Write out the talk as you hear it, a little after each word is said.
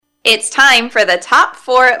It's time for the top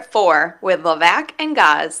 4 at 4 with Levac and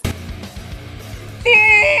Gaz.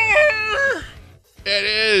 It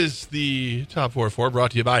is the top 4 at 4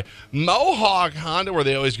 brought to you by Mohawk Honda, where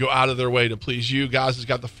they always go out of their way to please you. Gaz has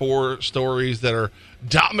got the 4 stories that are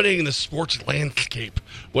dominating the sports landscape.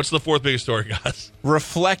 What's the 4th biggest story, Gaz?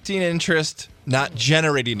 Reflecting interest, not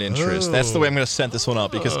generating interest. That's the way I'm going to set this one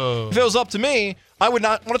up, because if it was up to me, I would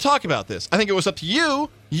not want to talk about this. I think it was up to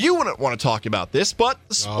you. You wouldn't want to talk about this, but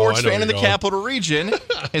the sports fan in the capital region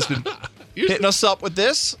has been hitting us up with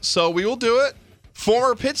this, so we will do it.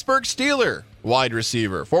 Former Pittsburgh Steeler wide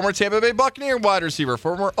receiver, former Tampa Bay Buccaneer wide receiver,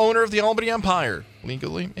 former owner of the Albany Empire,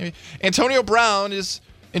 legally maybe. Antonio Brown is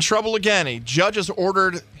in trouble again. A judge has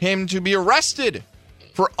ordered him to be arrested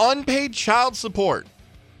for unpaid child support.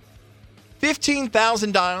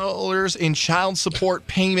 $15,000 in child support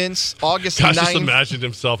payments August 9th. Gosh, just imagined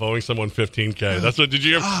himself owing someone $15K. That's what, did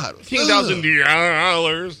you hear?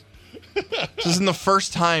 $15,000. This isn't the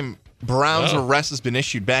first time Brown's arrest has been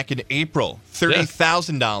issued. Back in April.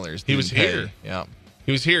 $30,000. He was here. Yeah.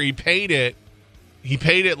 He was here. He paid it.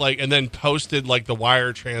 And then posted the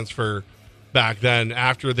wire transfer back then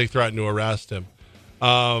after they threatened to arrest him.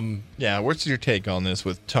 What's your take on this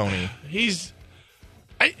with Tony?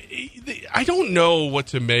 I don't know what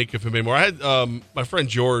to make of him anymore. I had my friend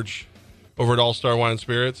George over at All Star Wine and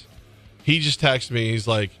Spirits. He just texted me. He's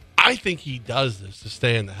like, I think he does this to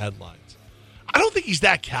stay in the headlines. I don't think he's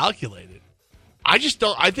that calculated. I just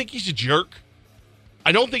don't. I think he's a jerk.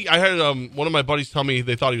 I don't think. I had one of my buddies tell me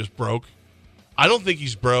they thought he was broke. I don't think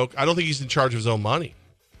he's broke. I don't think he's in charge of his own money.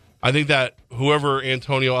 I think that whoever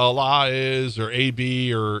Antonio Allah is, or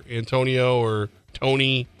AB, or Antonio, or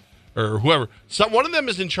Tony, or whoever, one of them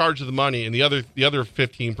is in charge of the money, and the other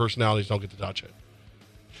 15 personalities don't get to touch it.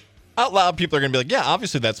 Out loud, people are going to be like, yeah,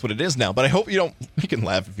 obviously that's what it is now. But I hope you don't. You can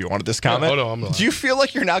laugh if you want at this comment. No, I'm not. Do you feel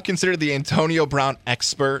like you're now considered the Antonio Brown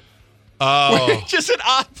expert? Oh. Just an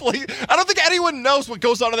odd place. I don't think anyone knows what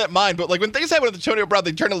goes on in that mind. But when things happen with Antonio Brown,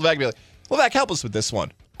 they turn to Levac and be like, Levac, help us with this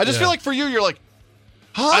one. I just feel like for you, you're like,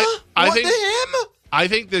 huh? What to him? I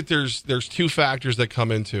think that there's 2 factors that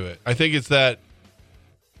come into it. I think it's that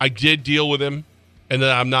I did deal with him, and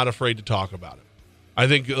that I'm not afraid to talk about him. I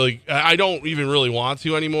think I don't even really want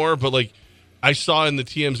to anymore, but I saw in the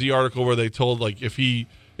TMZ article where they told if he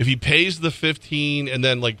pays the 15 and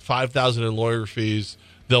then $5,000 in lawyer fees,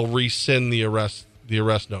 they'll rescind the arrest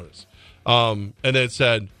notice. And then it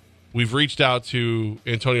said, we've reached out to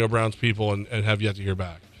Antonio Brown's people and have yet to hear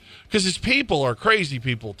back, because his people are crazy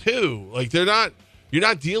people too. You're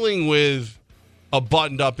not dealing with a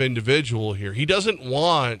buttoned up individual here. He doesn't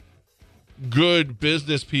want good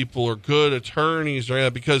business people or good attorneys or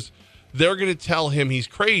anything, because they're going to tell him he's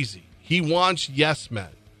crazy. He wants yes men.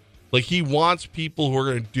 He wants people who are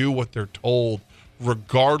going to do what they're told,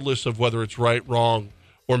 regardless of whether it's right, wrong,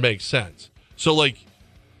 or makes sense. So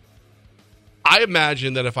I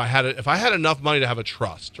imagine that if I had enough money to have a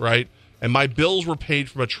trust, right, and my bills were paid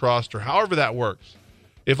from a trust, or however that works,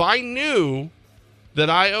 if I knew that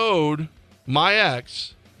I owed my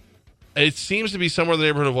ex, it seems to be somewhere in the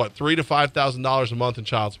neighborhood of $3,000 to $5,000 a month in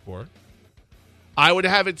child support, I would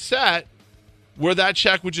have it set where that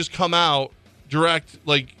check would just come out direct.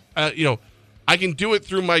 I can do it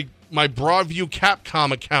through my Broadview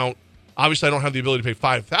Capcom account. Obviously, I don't have the ability to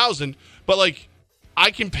pay $5,000, but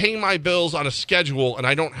I can pay my bills on a schedule, and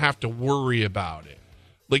I don't have to worry about it.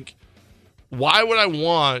 Why would I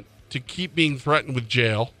want to keep being threatened with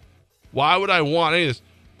jail? Why would I want any of this?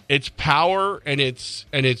 It's power, and it's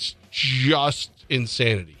just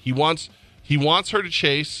insanity. He wants her to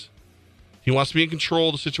chase. He wants to be in control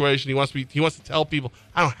of the situation. He wants to tell people,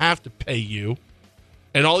 I don't have to pay you,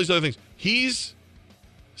 and all these other things. He's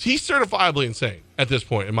certifiably insane at this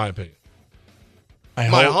point, in my opinion.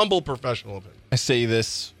 My humble professional opinion. I say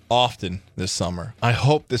this often this summer. I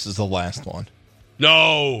hope this is the last one.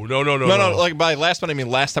 No. By last one, I mean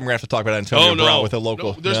last time we're going to have to talk about Antonio Brown with a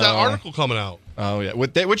local. There's that article coming out. Oh, yeah.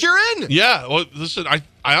 Which you're in. Yeah. Well, listen, I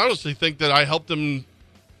honestly think that I helped him,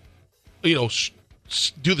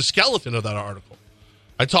 do the skeleton of that article.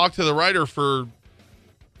 I talked to the writer for.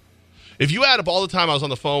 If you add up all the time I was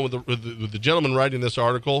on the phone with the gentleman writing this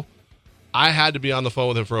article, I had to be on the phone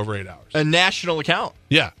with him for over 8 hours. A national account.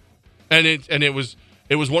 Yeah. And it was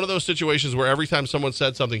one of those situations where every time someone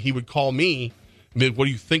said something, he would call me. What do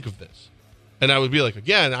you think of this? And I would be like,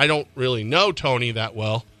 again, I don't really know Tony that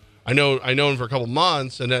well. I know him for a couple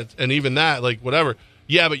months, and even that, whatever.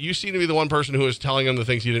 Yeah, but you seem to be the one person who was telling him the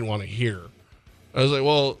things he didn't want to hear. I was like,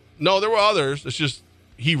 well, no, there were others. It's just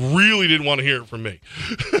he really didn't want to hear it from me.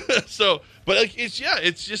 So, but it's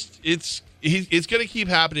going to keep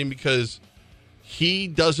happening because he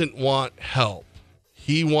doesn't want help.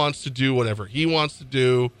 He wants to do whatever he wants to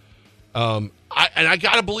do. I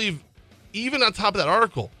got to believe, even on top of that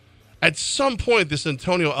article, at some point, this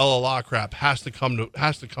Antonio LLA crap has to come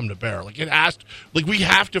to bear. We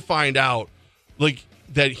have to find out,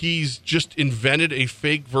 that he's just invented a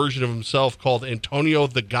fake version of himself called Antonio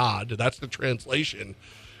the God. That's the translation,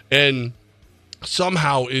 and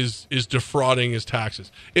somehow is defrauding his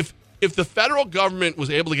taxes. If the federal government was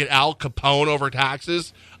able to get Al Capone over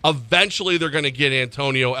taxes, eventually they're going to get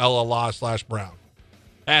Antonio LLA / Brown.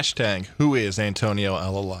 Hashtag, who is Antonio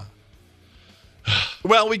LLA?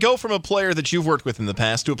 Well, we go from a player that you've worked with in the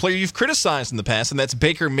past to a player you've criticized in the past, and that's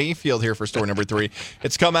Baker Mayfield here for story number 3.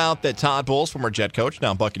 It's come out that Todd Bowles, former Jet coach,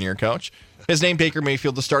 now Buccaneer coach, has named Baker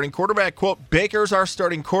Mayfield the starting quarterback. Quote, Baker's our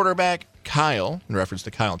starting quarterback. Kyle, in reference to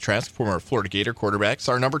Kyle Trask, former Florida Gator quarterback, is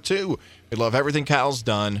our number 2. We love everything Kyle's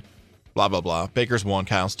done. Blah, blah, blah. Baker's 1,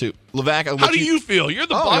 Kyle's 2. Levac, how do you feel? You're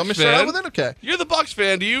the Bucs fan. Let me start out with it? Okay. You're the Bucs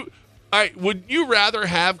fan. All right, would you rather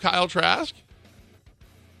have Kyle Trask?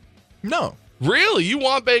 No. Really? You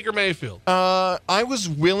want Baker Mayfield? I was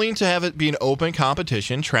willing to have it be an open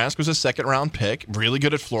competition. Trask was a second-round pick, really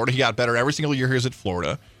good at Florida. He got better every single year he was at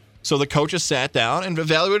Florida. So the coaches sat down and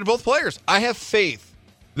evaluated both players. I have faith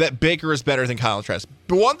that Baker is better than Kyle Trask.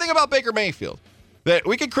 But one thing about Baker Mayfield, that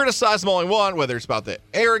we can criticize him all we want, whether it's about the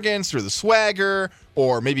arrogance or the swagger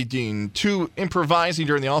or maybe being too improvising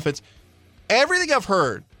during the offense. Everything I've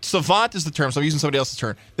heard, savant is the term, so I'm using somebody else's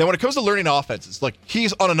term, that when it comes to learning offenses,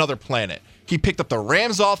 he's on another planet. He picked up the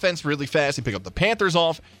Rams offense really fast. He picked up the Panthers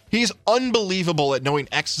off. He's unbelievable at knowing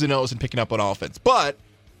X's and O's and picking up on offense. But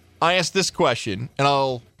I asked this question, and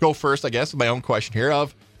I'll go first, I guess, with my own question here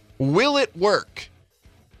of, will it work?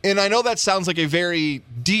 And I know that sounds like a very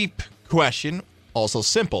deep question, also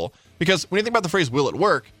simple, because when you think about the phrase, will it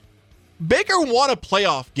work, Baker won a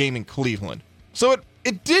playoff game in Cleveland. So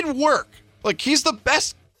it did work. He's the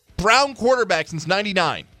best Brown quarterback since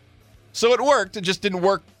 99. So it worked. It just didn't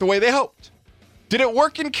work the way they hoped. Did it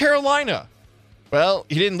work in Carolina? Well,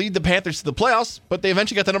 he didn't lead the Panthers to the playoffs, but they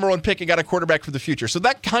eventually got the number 1 pick and got a quarterback for the future. So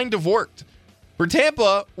that kind of worked. For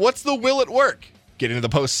Tampa, what's the will it work? Getting into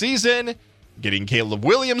the postseason, getting Caleb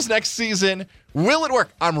Williams next season. Will it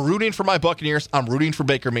work? I'm rooting for my Buccaneers. I'm rooting for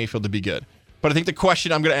Baker Mayfield to be good. But I think the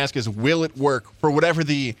question I'm going to ask is, will it work for whatever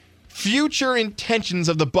the future intentions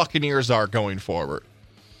of the Buccaneers are going forward?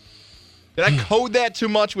 Did I code that too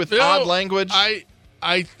much with odd language?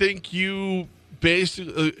 I think you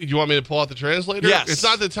basically. You want me to pull out the translator? Yes. It's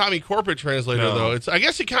not the Tommy Corporate translator, though. I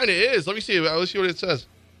guess it kind of is. Let me see. Let's see what it says.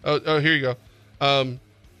 Oh, here you go.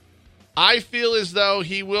 I feel as though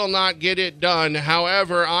he will not get it done.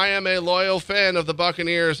 However, I am a loyal fan of the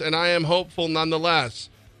Buccaneers, and I am hopeful nonetheless.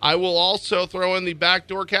 I will also throw in the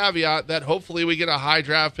backdoor caveat that hopefully we get a high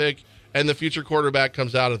draft pick and the future quarterback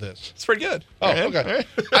comes out of this. It's pretty good. Oh, okay.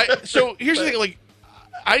 So here's the thing.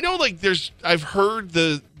 I know I've heard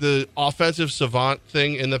the offensive savant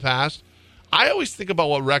thing in the past. I always think about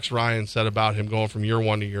what Rex Ryan said about him going from year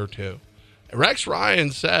 1 to year 2. Rex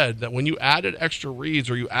Ryan said that when you added extra reads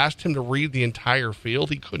or you asked him to read the entire field,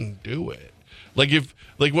 he couldn't do it.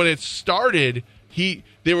 When it started,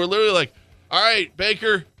 they were literally like, all right,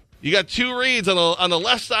 Baker, you got 2 reads on the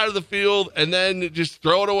left side of the field, and then just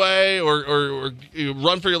throw it away or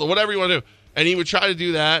run for your whatever you want to do. And he would try to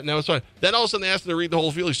do that, and that was fine. Then all of a sudden they asked him to read the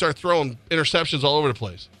whole field. He started throwing interceptions all over the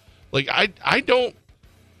place. I don't.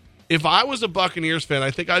 If I was a Buccaneers fan,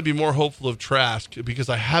 I think I'd be more hopeful of Trask because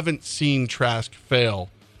I haven't seen Trask fail.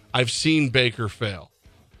 I've seen Baker fail.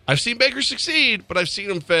 I've seen Baker succeed, but I've seen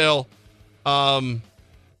him fail. But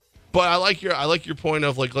I like your point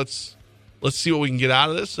of let's see what we can get out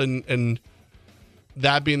of this, and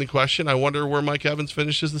that being the question, I wonder where Mike Evans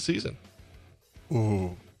finishes the season.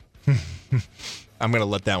 Ooh. I'm gonna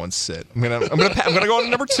let that one sit. I'm gonna go on to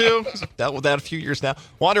number 2. Dealt with that a few years now.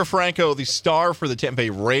 Wander Franco, the star for the Tampa Bay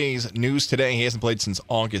Rays. News today: he hasn't played since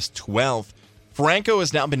August 12th. Franco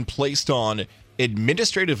has now been placed on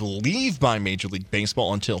administrative leave by Major League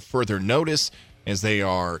Baseball until further notice, as they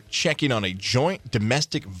are checking on a joint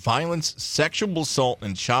domestic violence, sexual assault,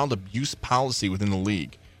 and child abuse policy within the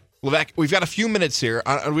league. Levac, we've got a few minutes here.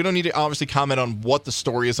 We don't need to obviously comment on what the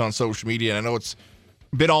story is on social media, and I know it's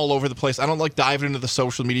been all over the place. I don't like diving into the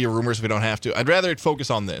social media rumors if we don't have to. I'd rather it focus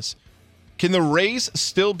on this. Can the Rays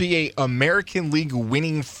still be a American League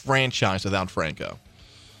winning franchise without Franco?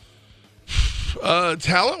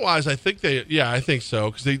 Talent-wise, I think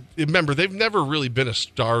so. Because remember, they've never really been a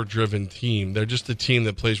star-driven team. They're just a team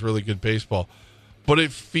that plays really good baseball. But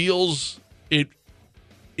it feels like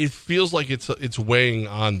it's weighing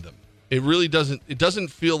on them. It really doesn't. It doesn't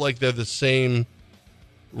feel like they're the same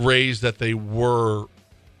Rays that they were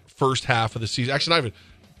first half of the season. Actually, not even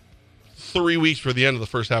 3 weeks for the end of the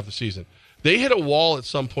first half of the season. They hit a wall at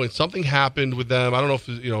some point. Something happened with them. I don't know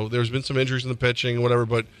if there's been some injuries in the pitching or whatever,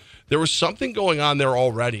 but there was something going on there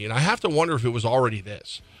already, and I have to wonder if it was already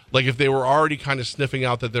this. Like if they were already kind of sniffing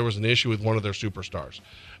out that there was an issue with one of their superstars.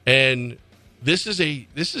 And this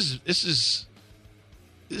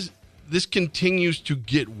continues to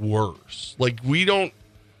get worse. Like Major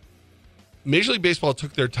League Baseball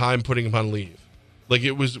took their time putting him on leave. Like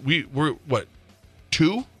it was, we're what,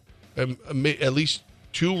 two? At least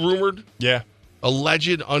two rumored? Yeah.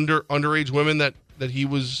 Alleged underage women that he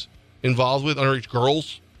was involved with, underage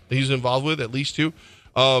girls that he was involved with, at least two.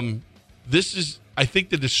 This is, I think,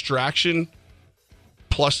 the distraction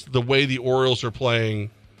plus the way the Orioles are playing,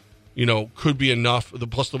 could be enough.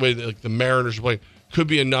 Plus the way that the Mariners are playing could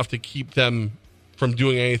be enough to keep them from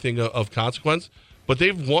doing anything of consequence. But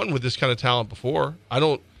they've won with this kind of talent before. I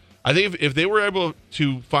think if they were able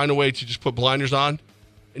to find a way to just put blinders on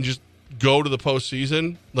and just go to the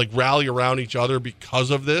postseason, like rally around each other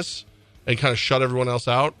because of this and kind of shut everyone else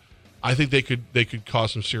out, I think they could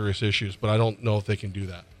cause some serious issues, but I don't know if they can do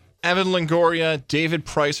that. Evan Longoria, David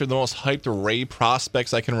Price are the most hyped Ray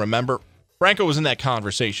prospects I can remember. Franco was in that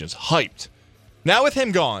conversation. It's hyped. Now with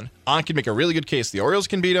him gone, I can make a really good case the Orioles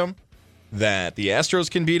can beat him, that the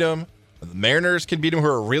Astros can beat him, the Mariners can beat him, who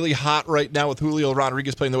are really hot right now with Julio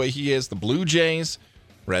Rodriguez playing the way he is, the Blue Jays.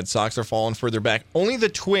 Red Sox are falling further back. Only the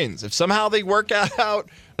Twins. If somehow they work out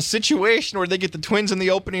a situation where they get the Twins in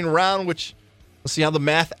the opening round, which we'll see how the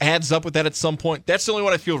math adds up with that at some point. That's the only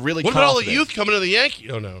one I feel really confident. What about all the youth coming to the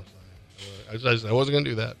Yankees? Oh, no. I wasn't going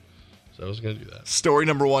to do that. Story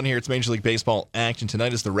number one here. It's Major League Baseball action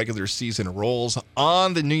tonight as the regular season rolls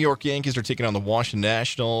on. The New York Yankees are taking on the Washington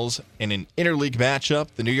Nationals in an interleague matchup.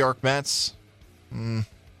 The New York Mets.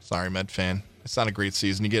 Sorry, Met fan. It's not a great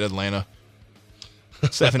season. You get Atlanta.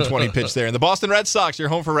 7:20 pitch there. And the Boston Red Sox, you're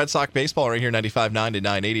home for Red Sox baseball right here, 95.9 to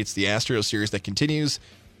 980. It's the Astros series that continues.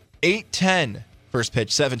 8:10 first pitch,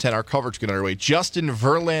 7:10 our coverage getting underway. Justin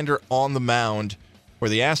Verlander on the mound for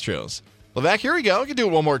the Astros. Levac, here we go. We can do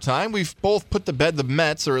it one more time. We've both put to bed the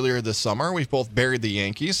Mets earlier this summer. We've both buried the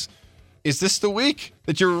Yankees. Is this the week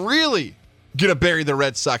that you're really going to bury the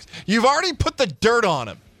Red Sox? You've already put the dirt on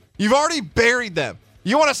them. You've already buried them.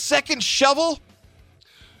 You want a second shovel?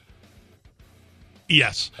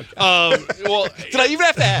 Yes. Okay. Well, did I even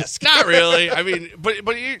have to ask? Not really. I mean,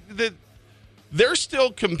 but they're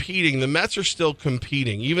still competing. The Mets are still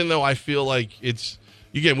competing, even though I feel like it's,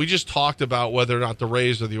 again, we just talked about whether or not the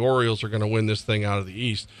Rays or the Orioles are going to win this thing out of the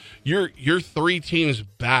East. You're three teams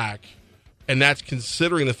back, and that's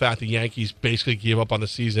considering the fact the Yankees basically gave up on the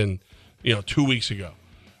season, 2 weeks ago.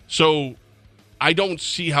 So I don't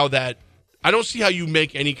see how you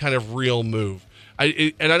make any kind of real move.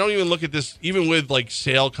 And I don't even look at this, even with like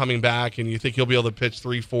Sale coming back and you think he'll be able to pitch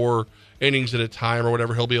 3-4 innings at a time or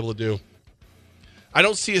whatever he'll be able to do. I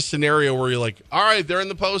don't see a scenario where you're like, all right, they're in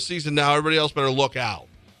the postseason now, everybody else better look out.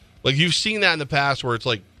 Like you've seen that in the past where it's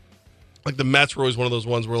like the Mets were always one of those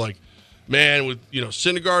ones where like, man, with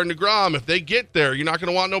Syndergaard and DeGrom, if they get there, you're not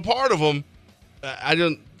going to want no part of them.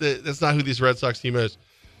 That's not who this Red Sox team is.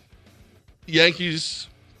 Yankees,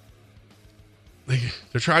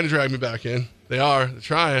 they're trying to drag me back in. They're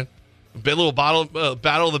trying. A little battle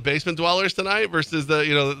of the basement dwellers tonight versus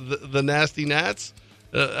the nasty Nats.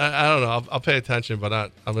 I don't know. I'll pay attention, but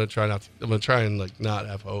I'm going to try not. I'm going to try and not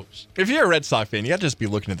have hopes. If you're a Red Sox fan, you got to just be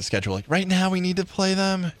looking at the schedule. Like right now, we need to play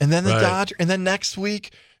them, and then the Dodgers, and then next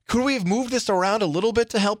week. Could we have moved this around a little bit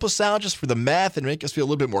to help us out, just for the math and make us feel a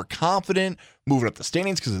little bit more confident moving up the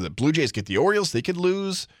standings? Because if the Blue Jays get the Orioles, they could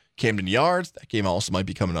lose. Camden Yards, that game also might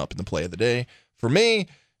be coming up in the play of the day for me.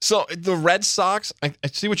 So the Red Sox, I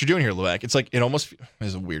see what you're doing here, Levac. It's like, it almost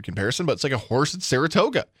is a weird comparison, but it's like a horse at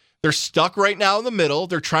Saratoga. They're stuck right now in the middle.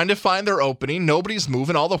 They're trying to find their opening. Nobody's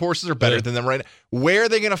moving. All the horses are better than them right now. Where are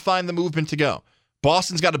they going to find the movement to go?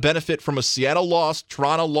 Boston's got to benefit from a Seattle loss,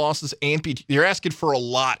 Toronto losses, and You're asking for a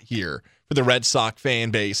lot here for the Red Sox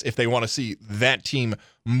fan base if they want to see that team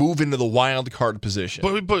move into the wild card position.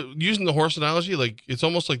 But using the horse analogy, like it's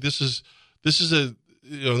almost like this is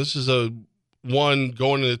a one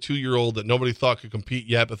going to the 2-year-old that nobody thought could compete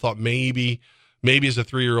yet, but thought maybe as a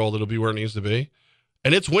 3-year-old it'll be where it needs to be,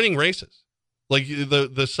 and it's winning races. Like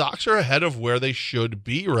the Sox are ahead of where they should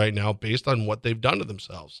be right now based on what they've done to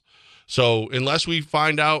themselves. So unless we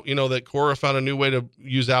find out, that Cora found a new way to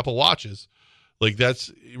use Apple Watches, like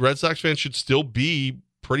that's Red Sox fans should still be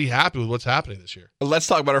pretty happy with what's happening this year. Let's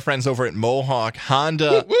talk about our friends over at Mohawk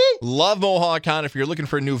Honda. Woo, woo. Love Mohawk Honda. If you're looking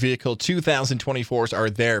for a new vehicle, 2024s are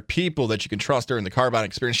there. People that you can trust during the car buying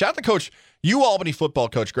experience. Shout out to Coach, Albany football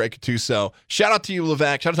coach, Greg Cattuso. Shout out to you,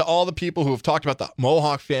 Levac. Shout out to all the people who have talked about the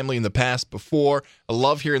Mohawk family in the past before. I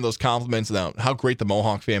love hearing those compliments about how great the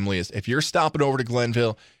Mohawk family is. If you're stopping over to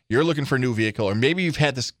Glenville, you're looking for a new vehicle, or maybe you've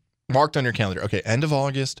had this marked on your calendar. Okay, end of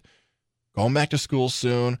August, going back to school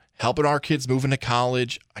soon, helping our kids move into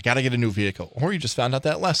college. I got to get a new vehicle. Or you just found out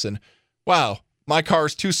that lesson. Wow, my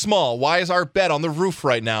car's too small. Why is our bed on the roof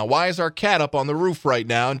right now? Why is our cat up on the roof right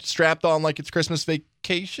now and strapped on like it's Christmas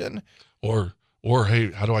vacation? Or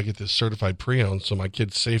hey, how do I get this certified pre-owned so my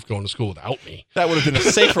kid's safe going to school without me? That would have been a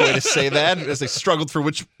safer way to say that, as they struggled for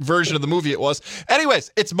which version of the movie it was.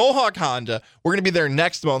 Anyways, it's Mohawk Honda. We're going to be there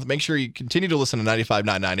next month. Make sure you continue to listen to 95.9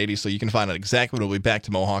 980 so you can find out exactly when we'll be back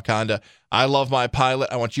to Mohawk Honda. I love my Pilot.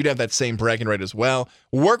 I want you to have that same bragging right as well.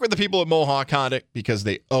 Work with the people at Mohawk Honda because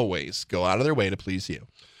they always go out of their way to please you.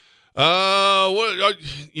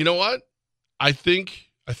 You know what? I think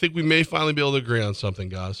we may finally be able to agree on something,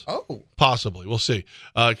 guys. Oh. Possibly. We'll see.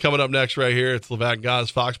 Coming up next right here, it's Levac Gaz,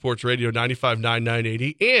 Fox Sports Radio, 95.9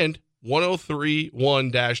 980 and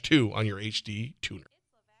 103.1-2 on your HD tuner.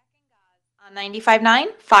 On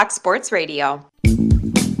 95.9 Fox Sports Radio.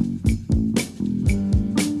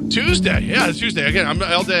 Tuesday. Yeah, it's Tuesday. Again,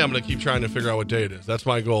 all day I'm going to keep trying to figure out what day it is. That's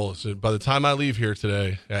my goal. So by the time I leave here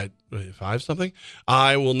today at 5 something,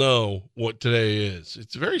 I will know what today is.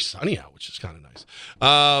 It's very sunny out, which is kind of nice.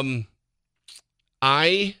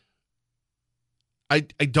 I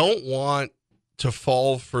don't want to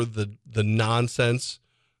fall for the nonsense,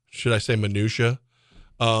 should I say minutia,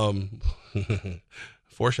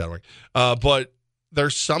 foreshadowing. But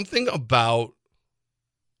there's something about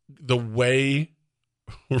the way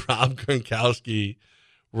Rob Gronkowski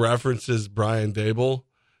references Brian Dable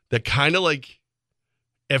that kind of like,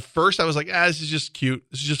 at first I was like, this is just cute.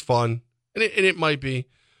 This is just fun. And it might be.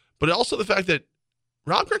 But also the fact that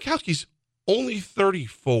Rob Gronkowski's only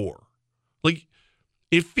 34. Like,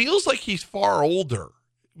 it feels like he's far older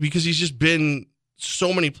because he's just been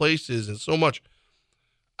so many places and so much.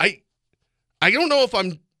 I don't know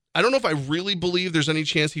if I really believe there's any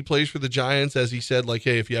chance he plays for the Giants, as he said, like,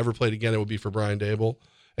 hey, if you ever played again, it would be for Brian Dable.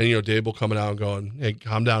 And, Dable coming out and going, hey,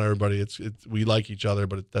 calm down, everybody. We like each other,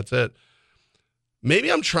 but that's it.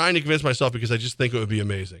 Maybe I'm trying to convince myself because I just think it would be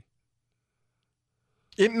amazing.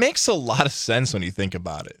 It makes a lot of sense when you think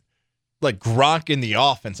about it. Like Gronk in the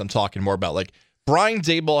offense, I'm talking more about. Like, Brian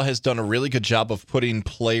Dable has done a really good job of putting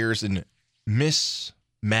players in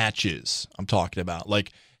mismatches. I'm talking about.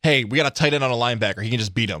 Like, hey, we got a tight end on a linebacker. He can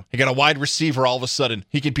just beat him. He got a wide receiver all of a sudden.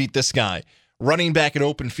 He can beat this guy. Running back in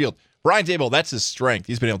open field. Brian Dable, that's his strength.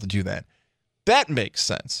 He's been able to do that. That makes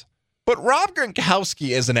sense. But Rob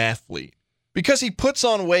Gronkowski as an athlete, because he puts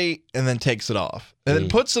on weight and then takes it off, and then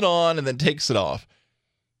puts it on and then takes it off,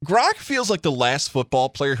 Gronk feels like the last football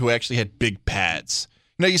player who actually had big pads.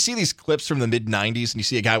 You see these clips from the mid-'90s, and you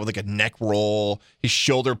see a guy with like a neck roll. His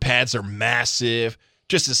shoulder pads are massive.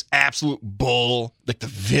 Just this absolute bull, like the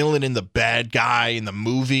villain and the bad guy in the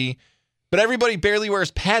movie. But everybody barely wears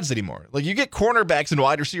pads anymore. Like, you get cornerbacks and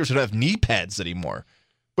wide receivers who don't have knee pads anymore.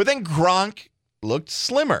 But then Gronk looked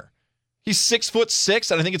slimmer. He's 6'6",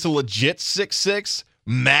 and I think it's a legit 6'6",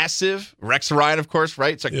 massive. Rex Ryan, of course,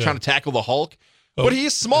 right? It's like trying to tackle the Hulk. But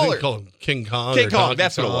he's smaller. Call him King Kong. King Kong,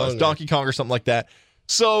 that's what it was. Donkey Kong or something like that.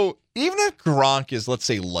 So even if Gronk is, let's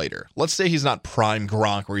say, lighter, let's say he's not prime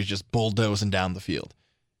Gronk where he's just bulldozing down the field.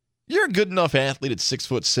 You're a good enough athlete at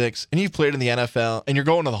 6'6", and you've played in the NFL, and you're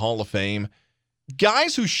going to the Hall of Fame.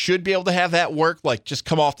 Guys who should be able to have that work, like just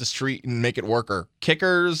come off the street and make it work, are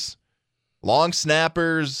kickers, long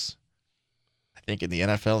snappers. I think in the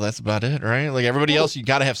NFL, that's about it, right? Like everybody else, you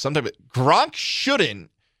got to have some type of... Gronk shouldn't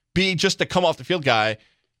be just a come off the field guy,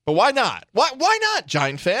 but why not? Why not,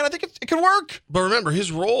 Giant fan? I think it could work. But remember, his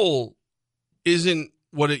role isn't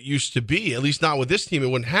what it used to be. At least not with this team. It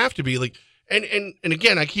wouldn't have to be. Like, and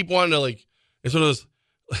again, I keep wanting to, like, it's one of those,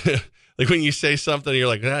 like when you say something, and you're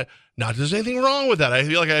like, not there's anything wrong with that. I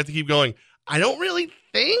feel like I have to keep going, I don't really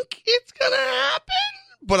think it's going to happen,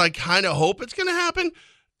 but I kind of hope it's going to happen.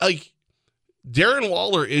 Like, Darren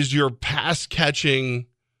Waller is your pass-catching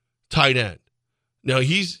tight end. Now,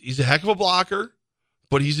 he's a heck of a blocker,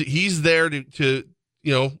 but he's there to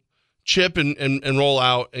chip and roll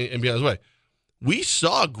out and be on his way. We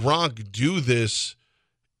saw Gronk do this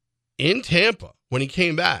in Tampa when he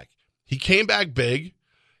came back. He came back big.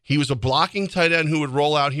 He was a blocking tight end who would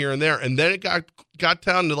roll out here and there, and then it got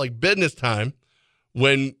down to like business time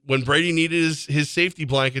when Brady needed his safety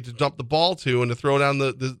blanket to dump the ball to and to throw down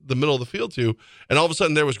the middle of the field to, and all of a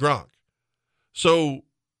sudden there was Gronk. So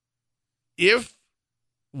if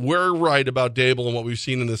we're right about Dable and what we've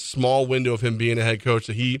seen in this small window of him being a head coach,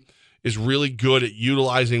 that he is really good at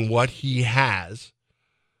utilizing what he has,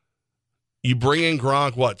 you bring in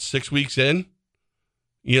Gronk, 6 weeks in?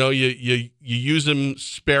 You use him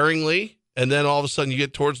sparingly, and then all of a sudden you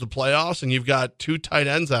get towards the playoffs and you've got 2 tight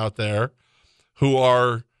ends out there who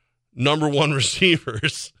are number 1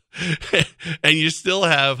 receivers, and you still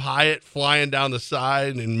have Hyatt flying down the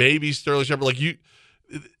side and maybe Sterling Shepard.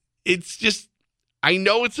 It's just, I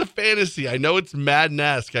know it's a fantasy. I know it's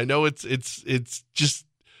Madden-esque. I know it's just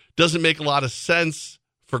doesn't make a lot of sense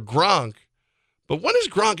for Gronk. But when has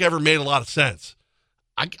Gronk ever made a lot of sense?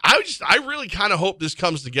 I really kind of hope this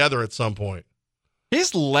comes together at some point.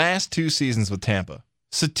 His last 2 seasons with Tampa,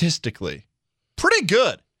 statistically, pretty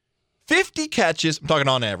good. 50 catches, I'm talking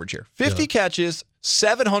on average here. 50 catches,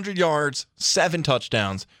 700 yards, 7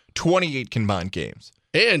 touchdowns, 28 combined games.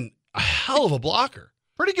 And a hell of a blocker.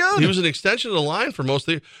 Pretty good. He was an extension of the line for most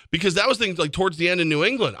of the, because that was things like towards the end in New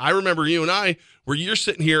England. I remember you and I, where you're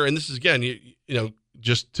sitting here, and this is, again, you know,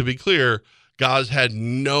 just to be clear, Gaz had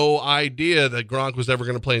no idea that Gronk was ever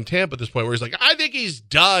going to play in Tampa at this point, where he's like, I think he's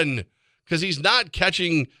done because he's not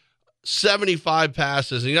catching 75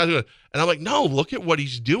 passes. And, he's not doing, and I'm like, no, look at what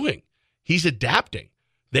he's doing. He's adapting.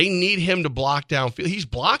 They need him to block downfield. He's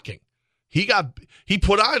blocking. He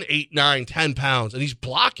put on 8, 9, 10 pounds, and he's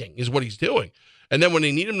blocking is what he's doing. And then when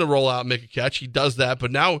they need him to roll out and make a catch, he does that.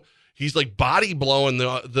 But now he's like body blowing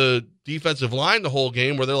the defensive line the whole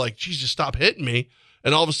game, where they're like, geez, just stop hitting me.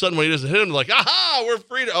 And all of a sudden when he doesn't hit him, they're like, aha, we're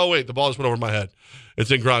free to, oh wait, the ball just went over my head.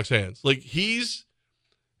 It's in Gronk's hands. Like he,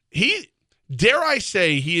 dare I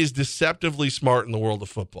say, he is deceptively smart in the world of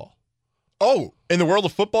football. Oh, in the world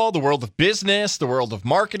of football, the world of business, the world of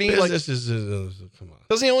marketing. Business is come on.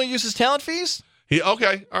 Doesn't he only use his talent fees?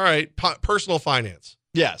 Okay, all right. Personal finance.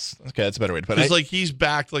 Yes. Okay, that's a better way to put it. It's like he's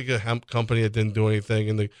backed like a hemp company that didn't do anything,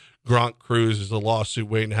 and the Gronk cruise is a lawsuit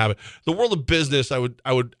waiting to happen. The world of business, I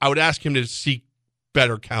would ask him to seek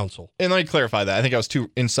better counsel. And let me clarify that. I think I was too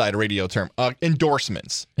inside a radio term.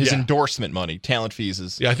 Endorsements. His endorsement money, talent fees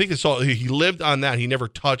is. Yeah, I think it's all. He lived on that. He never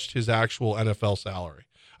touched his actual NFL salary.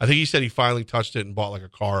 I think he said he finally touched it and bought like a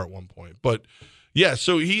car at one point. But yeah,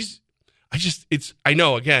 so I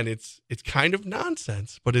know, again, it's kind of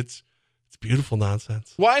nonsense, but it's beautiful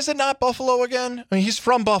nonsense. Why is it not Buffalo again? I mean, he's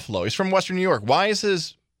from Buffalo. He's from Western New York. Why is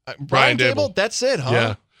his Brian Dable? That's it, huh?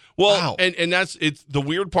 Yeah. Well, wow. and it's the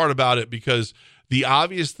weird part about it, because the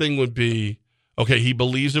obvious thing would be, okay, he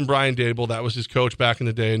believes in Brian Dable. That was his coach back in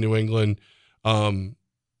the day in New England.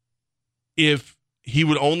 If he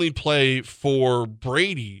would only play for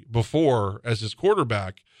Brady before as his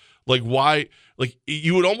quarterback, like why? Like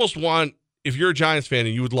you would almost want, if you're a Giants fan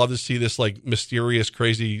and you would love to see this like mysterious,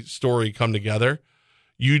 crazy story come together,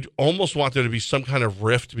 you'd almost want there to be some kind of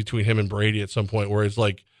rift between him and Brady at some point, where it's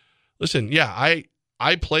like, listen, yeah,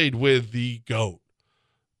 I played with the GOAT,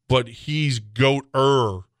 but he's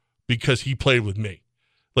GOAT-er because he played with me.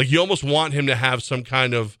 Like you almost want him to have some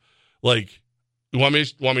kind of like, you want me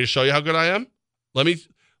to show you how good I am? Let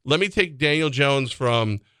me take Daniel Jones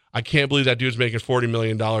from, I can't believe that dude's making $40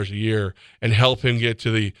 million a year, and help him get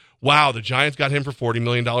to the, wow, the Giants got him for $40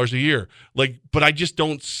 million a year. Like, but I just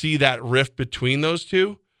don't see that rift between those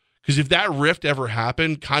two. Because if that rift ever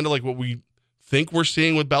happened, kind of like what we think we're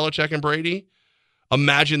seeing with Belichick and Brady,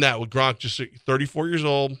 imagine that with Gronk, just 34 years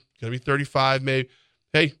old, going to be 35 maybe.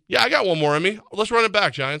 Hey, yeah, I got one more in me. Let's run it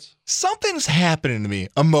back, Giants. Something's happening to me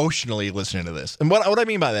emotionally listening to this. And what I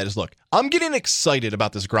mean by that is, look, I'm getting excited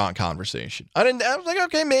about this Gronk conversation. I was like,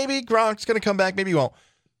 okay, maybe Gronk's going to come back, maybe he won't.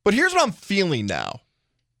 But here's what I'm feeling now.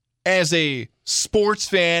 As a sports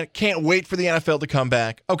fan, can't wait for the NFL to come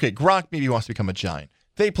back. Okay, Gronk maybe wants to become a Giant.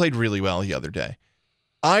 They played really well the other day.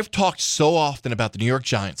 I've talked so often about the New York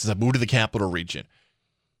Giants as I moved to the capital region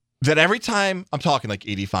that every time, I'm talking like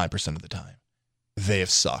 85% of the time, they have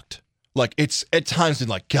sucked. Like, it's at times been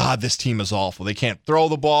like, God, this team is awful. They can't throw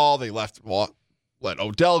the ball. They let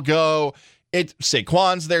Odell go.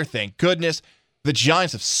 Saquon's there, thank goodness. The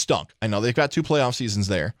Giants have stunk. I know they've got 2 playoff seasons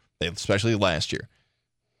there, especially last year.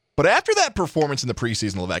 But after that performance in the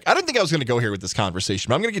preseason, Levac, I didn't think I was going to go here with this conversation,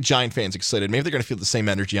 but I'm going to get Giant fans excited. Maybe they're going to feel the same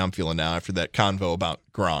energy I'm feeling now after that convo about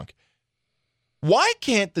Gronk. Why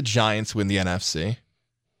can't the Giants win the NFC?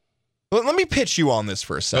 Let me pitch you on this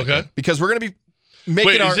for a second. Okay. Because we're going to be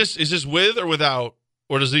making is this with or without,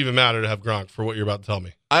 or does it even matter to have Gronk for what you're about to tell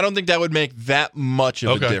me? I don't think that would make that much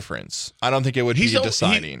of a difference. I don't think it would be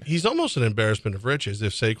deciding. He's almost an embarrassment of riches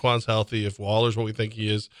if Saquon's healthy, if Waller's what we think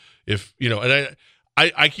he is, if, you know, and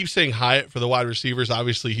I keep saying Hyatt for the wide receivers.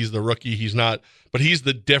 Obviously, he's the rookie. He's not, but he's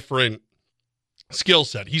the different skill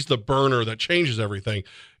set. He's the burner that changes everything.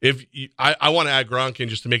 I want to add Gronk in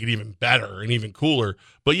just to make it even better and even cooler.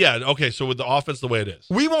 But yeah, okay, so with the offense the way it is.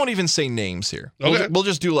 We won't even say names here. Okay. We'll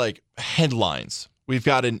just do like headlines. We've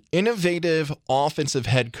got an innovative offensive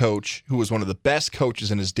head coach who was one of the best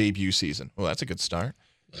coaches in his debut season. Well, that's a good start.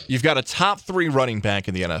 You've got a top 3 running back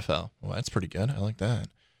in the NFL. Well, that's pretty good. I like that.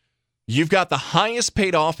 You've got the highest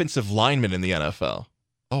paid offensive lineman in the NFL.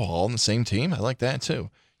 Oh, all on the same team? I like that too.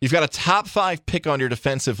 You've got a top 5 pick on your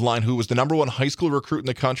defensive line who was the number 1 high school recruit in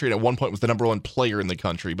the country and at one point was the number 1 player in the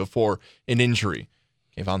country before an injury.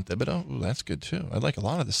 Kayvon Thibodeau? Ooh, that's good too. I like a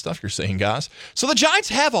lot of the stuff you're saying, guys. So the Giants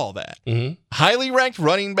have all that. Mm-hmm. Highly ranked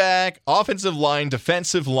running back, offensive line,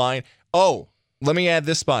 defensive line. Oh, let me add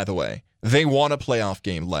this, by the way. They won a playoff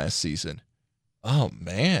game last season. Oh,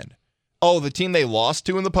 man. Oh, the team they lost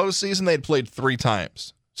to in the postseason, they had played 3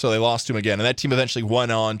 times. So they lost to them again. And that team eventually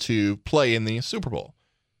went on to play in the Super Bowl.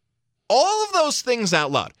 All of those things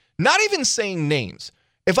out loud. Not even saying names.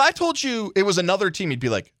 If I told you it was another team, you'd be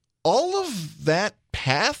like, all of that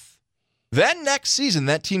path, that next season,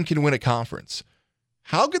 that team can win a conference.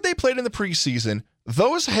 How good they played in the preseason,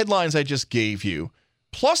 those headlines I just gave you,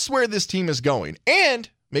 plus where this team is going, and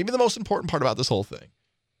maybe the most important part about this whole thing,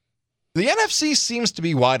 the NFC seems to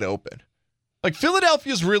be wide open. Like,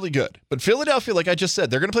 Philadelphia's really good, but Philadelphia, like I just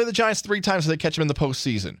said, they're going to play the Giants 3 times if they catch them in the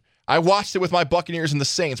postseason. I watched it with my Buccaneers and the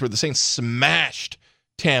Saints, where the Saints smashed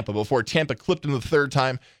Tampa before Tampa clipped them the 3rd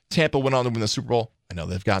time. Tampa went on to win the Super Bowl. I know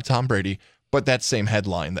they've got Tom Brady, but that same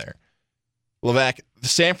headline there. Levac,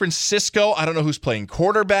 San Francisco, I don't know who's playing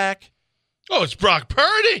quarterback. Oh, it's Brock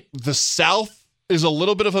Purdy. The South is a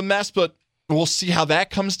little bit of a mess, but we'll see how that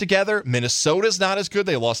comes together. Minnesota's not as good.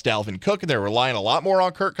 They lost Dalvin Cook, and they're relying a lot more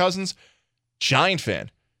on Kirk Cousins. Giant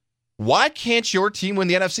fan. Why can't your team win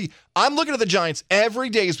the NFC? I'm looking at the Giants every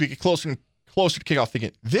day as we get closer and closer to kickoff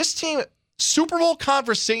thinking, this team, Super Bowl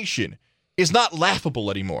conversation is not laughable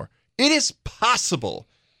anymore. It is possible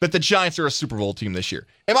that the Giants are a Super Bowl team this year.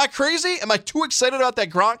 Am I crazy? Am I too excited about that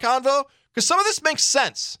Gronk convo? Because some of this makes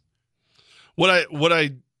sense. What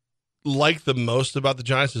I like the most about the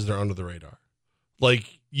Giants is they're under the radar.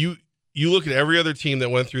 Like, you look at every other team that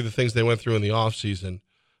went through the things they went through in the offseason,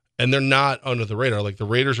 and they're not under the radar. Like, the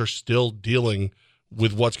Raiders are still dealing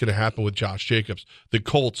with what's going to happen with Josh Jacobs. The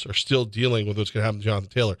Colts are still dealing with what's going to happen to Jonathan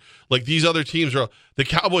Taylor. Like, these other teams are – the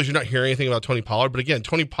Cowboys, you're not hearing anything about Tony Pollard. But, again,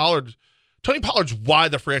 Tony Pollard's why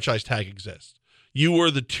the franchise tag exists. You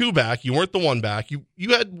were the 2-back. You weren't the 1-back. You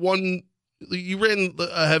had one – you ran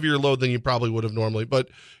a heavier load than you probably would have normally. But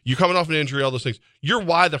you're coming off an injury, all those things. You're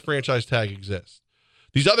why the franchise tag exists.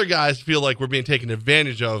 These other guys feel like we're being taken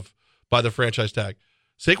advantage of by the franchise tag.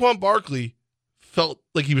 Saquon Barkley felt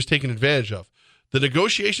like he was taken advantage of. The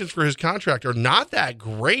negotiations for his contract are not that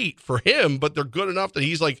great for him, but they're good enough that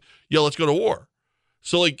he's like, yo, let's go to war.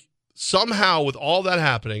 So, like, somehow with all that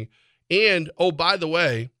happening, and, oh, by the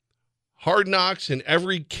way, Hard Knocks and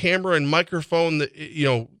every camera and microphone that, you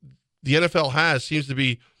know, the NFL has seems to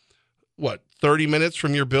be, 30 minutes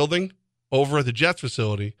from your building over at the Jets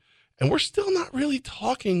facility, and we're still not really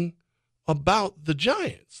talking about the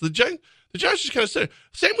Giants. The Giants just kind of sit.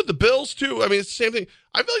 Same with the Bills, too. I mean, it's the same thing.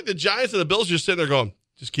 I feel like the Giants and the Bills just sitting there going,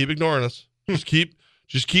 just keep ignoring us. Just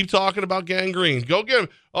keep talking about gangrene. Go get him.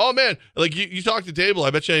 Oh, man. Like, you talk to Dable, I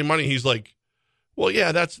bet you any money. He's like, well,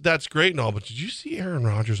 yeah, that's great and all, but did you see Aaron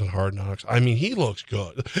Rodgers on Hard Knocks? I mean, he looks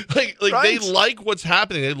good. like right? They like what's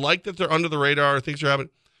happening. They like that they're under the radar. Things are happening.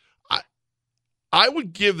 I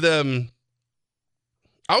would give them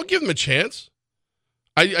a chance.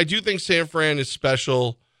 I do think San Fran is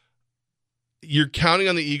special. You're counting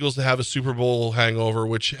on the Eagles to have a Super Bowl hangover,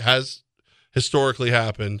 which has historically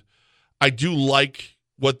happened. I do like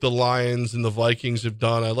what the Lions and the Vikings have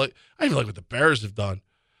done. I even like what the Bears have done.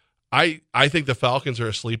 I think the Falcons are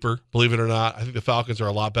a sleeper, believe it or not. I think the Falcons are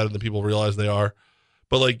a lot better than people realize they are.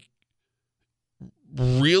 But, like,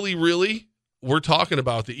 really, really, we're talking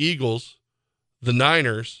about the Eagles, the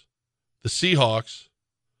Niners, the Seahawks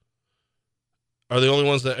are the only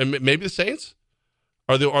ones that, and maybe the Saints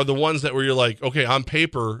are the ones that where you're like, okay, on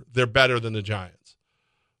paper, they're better than the Giants.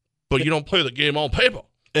 But you don't play the game on paper.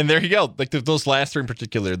 And there you go. Like those last 3 in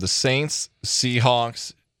particular, the Saints,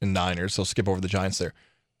 Seahawks, and Niners. So skip over the Giants there.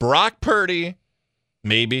 Brock Purdy,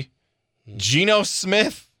 maybe. Mm-hmm. Geno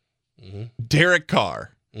Smith, Derek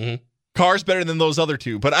Carr. Mm-hmm. Carr's better than those other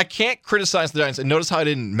 2, but I can't criticize the Giants. And notice how I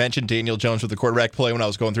didn't mention Daniel Jones with the quarterback play when I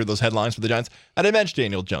was going through those headlines for the Giants. I didn't mention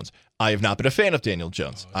Daniel Jones. I have not been a fan of Daniel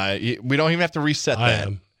Jones. We don't even have to reset that. I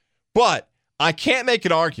am. But I can't make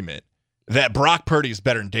an argument that Brock Purdy is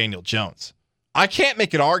better than Daniel Jones. I can't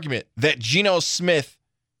make an argument that Geno Smith,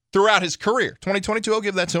 throughout his career, 2022, I'll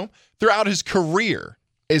give that to him, throughout his career,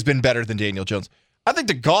 has been better than Daniel Jones. I think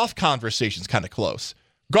the Goff conversation's kind of close.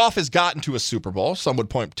 Goff has gotten to a Super Bowl. Some would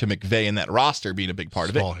point to McVay and that roster being a big part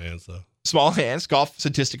of it. Small hands, though. Small hands. Goff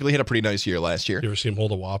statistically had a pretty nice year last year. You ever see him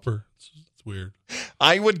hold a Whopper? It's weird.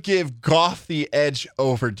 I would give Goff the edge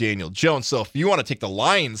over Daniel Jones. So if you want to take the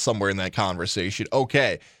Lions somewhere in that conversation,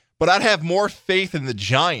 okay. But I'd have more faith in the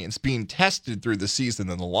Giants being tested through the season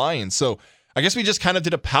than the Lions. So I guess we just kind of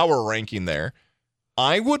did a power ranking there.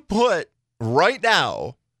 I would put right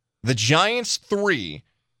now the Giants 3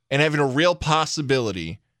 and having a real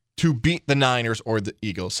possibility to beat the Niners or the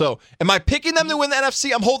Eagles. So am I picking them to win the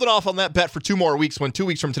NFC? I'm holding off on that bet for 2 more weeks when 2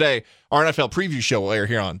 weeks from today, our NFL preview show will air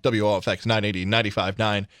here on WOFX 980,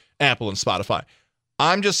 95.9, Apple, and Spotify.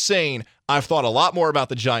 I'm just saying I've thought a lot more about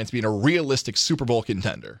the Giants being a realistic Super Bowl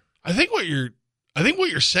contender. I think what you're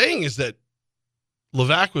saying is that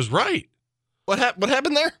Levac was right. What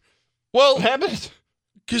happened there? Well, What happened?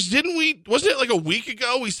 because wasn't it like a week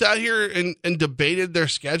ago we sat here and debated their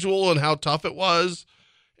schedule and how tough it was?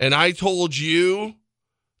 And I told you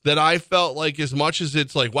that I felt like as much as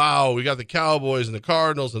it's like, wow, we got the Cowboys and the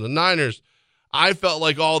Cardinals and the Niners, I felt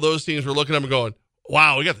like all those teams were looking at them and going,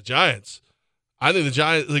 wow, we got the Giants. I think the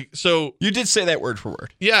Giants, so. You did say that word for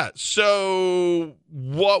word. Yeah. So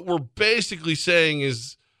what we're basically saying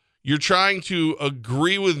is you're trying to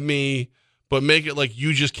agree with me, but make it like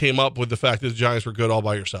you just came up with the fact that the Giants were good all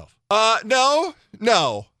by yourself. No.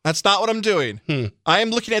 That's not what I'm doing. I am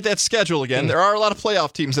looking at that schedule again. There are a lot of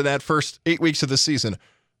playoff teams in that first 8 weeks of the season.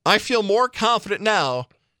 I feel more confident now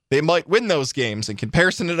they might win those games in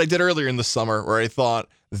comparison to what I did earlier in the summer where I thought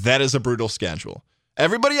that is a brutal schedule.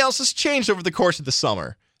 Everybody else has changed over the course of the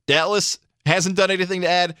summer. Dallas hasn't done anything to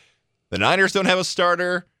add. The Niners don't have a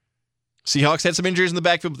starter. Seahawks had some injuries in the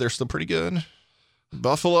backfield, but they're still pretty good.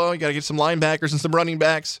 Buffalo, you got to get some linebackers and some running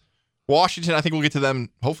backs. Washington, I think we'll get to them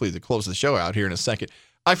hopefully to close the show out here in a second.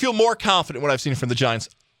 I feel more confident what I've seen from the Giants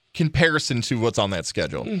comparison to what's on that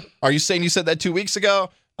schedule. Are you saying you said that 2 weeks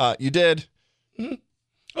ago? You did.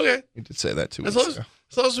 Okay. You did say that 2 weeks ago.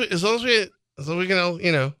 As long as we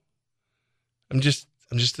can,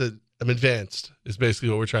 I'm advanced is basically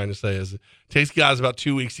what we're trying to say. Is it takes guys about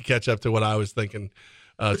 2 weeks to catch up to what I was thinking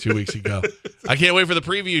 2 weeks ago. I can't wait for the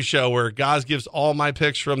preview show where Gaz gives all my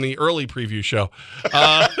picks from the early preview show.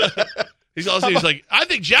 He's like, I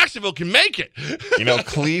think Jacksonville can make it.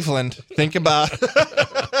 Cleveland. Think about.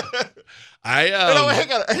 Hang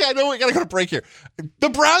on. I know we gotta go to break here. The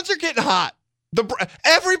Browns are getting hot.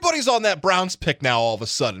 Everybody's on that Browns pick now. All of a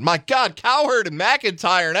sudden, my God, Cowherd and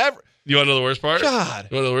McIntyre and You want to know the worst part? God,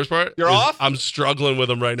 you want to know the worst part? You're off. I'm struggling with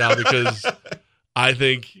them right now because I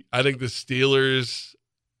think the Steelers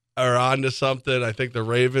are on to something. I think the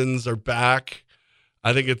Ravens are back.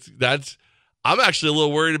 I think I'm actually a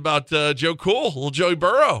little worried about Joe Cool, little Joey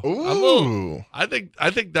Burrow. Ooh. I think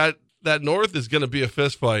that North is going to be a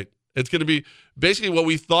fist fight. It's going to be basically what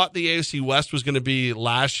we thought the AFC West was going to be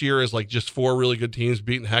last year, is like just 4 really good teams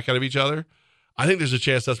beating the heck out of each other. I think there's a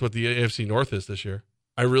chance that's what the AFC North is this year.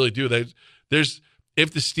 I really do. If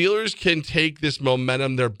the Steelers can take this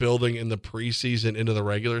momentum they're building in the preseason into the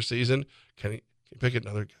regular season, can you pick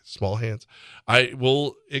another small hands?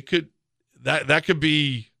 It could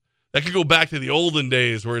go back to the olden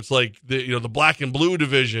days where it's like the black and blue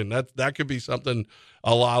division. That could be something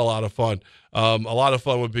a lot of fun. A lot of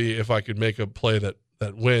fun would be if I could make a play that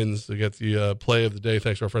wins to get the play of the day.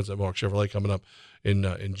 Thanks to our friends at Mark Chevrolet coming up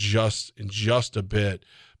in just a bit.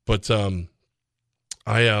 But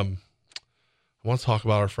I want to talk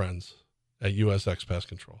about our friends at USX Pest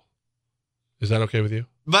Control. Is that okay with you?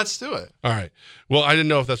 Let's do it. All right. Well, I didn't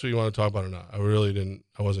know if that's what you want to talk about or not. I really didn't.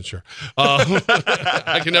 I wasn't sure.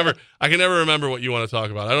 I can never remember what you want to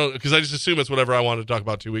talk about. I don't, because I just assume it's whatever I wanted to talk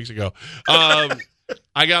about 2 weeks ago.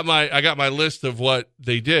 I got my list of what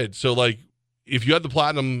they did. So, like, if you had the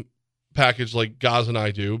platinum package, like Gaz and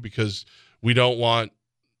I do, because we don't want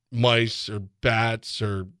mice or bats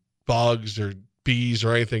or bugs or bees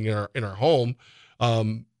or anything in our home,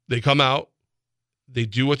 they come out, they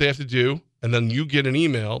do what they have to do, and then you get an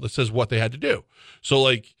email that says what they had to do. So,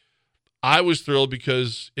 like, I was thrilled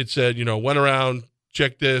because it said, went around,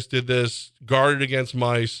 checked this, did this, guarded against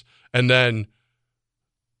mice, and then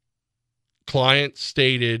client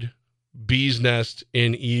stated bee's nest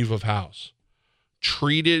in eve of house.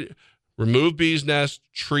 Removed bee's nest,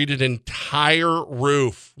 treated entire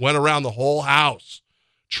roof, went around the whole house,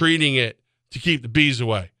 treating it to keep the bees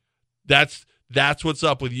away. That's what's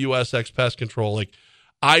up with USX Pest Control. Like,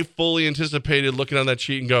 I fully anticipated looking on that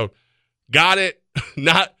sheet and go, got it,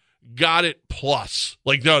 not got it plus.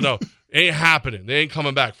 Like, no, Ain't happening. They ain't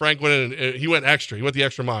coming back. Frank went in. He went extra. He went the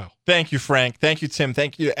extra mile. Thank you, Frank. Thank you, Tim.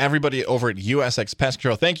 Thank you to everybody over at USX Pest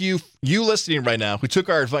Control. Thank you listening right now who took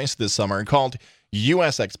our advice this summer and called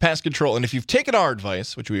USX Pest Control. And if you've taken our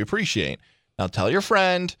advice, which we appreciate, now tell your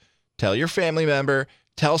friend, tell your family member,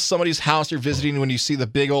 tell somebody's house you're visiting when you see the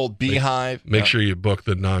big old beehive. Make sure you book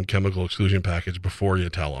the non-chemical exclusion package before you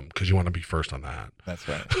tell them, because you want to be first on that. That's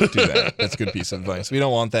right. Do that. That's a good piece of advice. We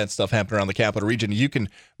don't want that stuff happening around the capital region. You can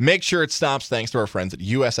make sure it stops thanks to our friends at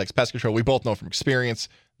USX Pest Control. We both know from experience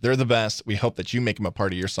they're the best. We hope that you make them a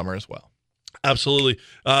part of your summer as well. Absolutely.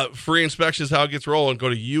 Free inspection is how it gets rolling. Go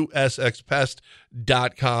to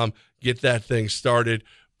usxpest.com. Get that thing started.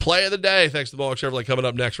 Play of the day, thanks to Bullock Chevrolet, coming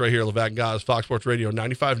up next right here. Levac and Gaz, Fox Sports Radio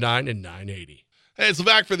 95.9 and 980. Hey, it's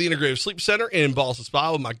Levac for the Integrative Sleep Center in Ballston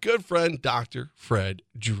Spa with my good friend, Dr. Fred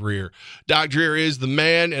Dreer. Doc Dreer is the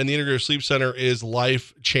man, and the Integrative Sleep Center is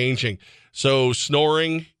life-changing. So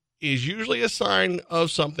snoring is usually a sign of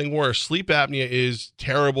something worse. Sleep apnea is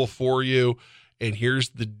terrible for you, and here's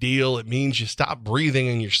the deal. It means you stop breathing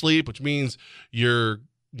in your sleep, which means you're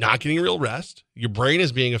not getting real rest. Your brain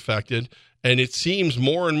is being affected. And it seems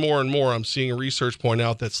more and more and more, I'm seeing research point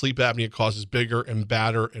out that sleep apnea causes bigger and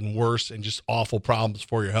badder and worse and just awful problems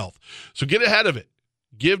for your health. So get ahead of it.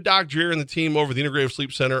 Give Doc Dreer and the team over at the Integrative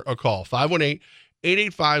Sleep Center a call,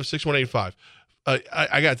 518-885-6185.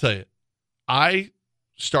 I got to tell you, I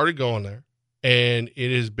started going there, and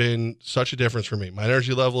it has been such a difference for me. My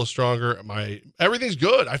energy level is stronger. Everything's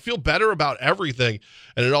good. I feel better about everything.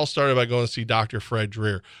 And it all started by going to see Dr. Fred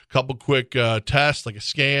Dreer. A couple quick tests, like a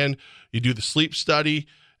scan. You do the sleep study,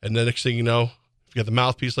 and the next thing you know, if you got the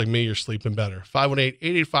mouthpiece like me, you're sleeping better.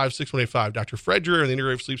 518-885-6185. Dr. Fred Dreer and the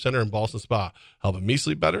Integrative Sleep Center in Ballston Spa. Helping me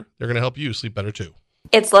sleep better, they're going to help you sleep better too.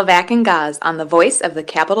 It's Levac and Gaz on the voice of the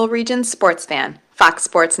Capital Region sports fan, Fox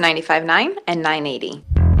Sports 95.9 and 980.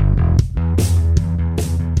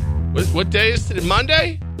 What day is today?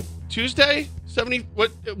 Monday? Tuesday? 70?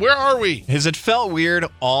 Where are we? Has it felt weird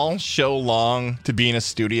all show long to be in a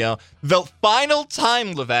studio? The final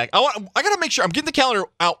time, Levac. I got to make sure. I'm getting the calendar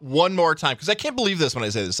out one more time because I can't believe this when I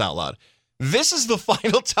say this out loud. This is the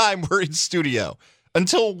final time we're in studio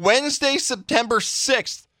until Wednesday, September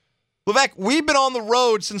 6th. Levac, we've been on the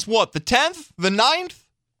road since what? The 10th? The 9th?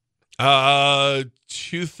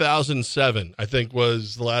 2007, I think,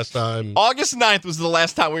 was the last time. August 9th was the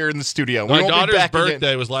last time we were in the studio. My daughter's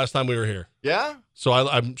birthday was last time we were here. Yeah? So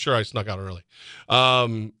I'm sure I snuck out early.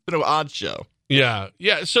 Been an odd show. Yeah.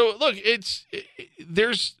 So look,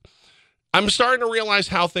 I'm starting to realize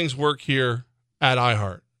how things work here at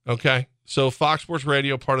iHeart. Okay. So Fox Sports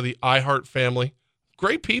Radio, part of the iHeart family.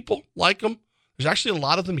 Great people, like them. There's actually a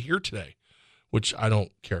lot of them here today, which I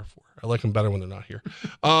don't care for. I like them better when they're not here.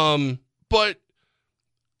 But,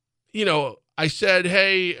 I said,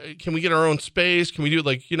 hey, can we get our own space? Can we do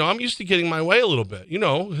I'm used to getting my way a little bit.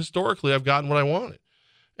 Historically, I've gotten what I wanted.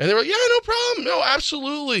 And they were like, yeah, no problem. No,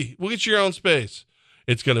 absolutely. We'll get you your own space.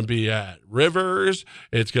 It's going to be at Rivers.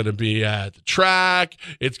 It's going to be at the track.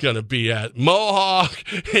 It's going to be at Mohawk.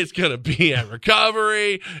 It's going to be at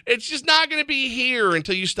Recovery. It's just not going to be here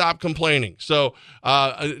until you stop complaining. So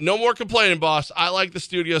no more complaining, boss. I like the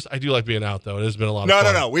studios. I do like being out, though. It has been a lot of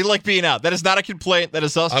fun. No. We like being out. That is not a complaint. That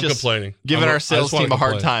is us I'm just complaining. Giving our sales team a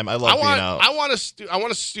hard time. I love being out. I want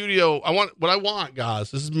a studio. I want what I want, guys.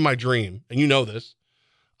 This has been my dream, and you know this.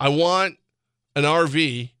 I want an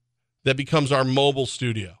RV that becomes our mobile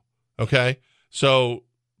studio. Okay? So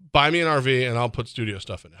buy me an RV and I'll put studio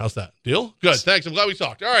stuff in it. How's that? Deal? Good. Thanks. I'm glad we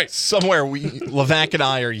talked. All right. Somewhere Levac and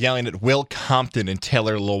I are yelling at Will Compton and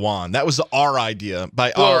Taylor Lewan. That was our idea.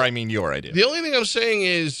 By our, I mean your idea. The only thing I'm saying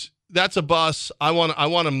is that's a bus. I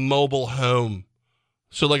want a mobile home.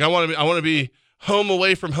 So I want to be home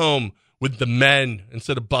away from home with the men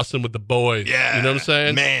instead of bussing with the boys. Yeah. You know what I'm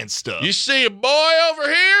saying? Man stuff. You see a boy over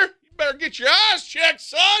here? You better get your eyes checked,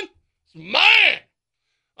 son. Man,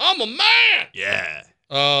 I'm a man. Yeah.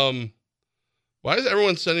 Why is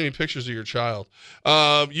everyone sending me pictures of your child?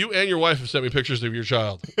 You and your wife have sent me pictures of your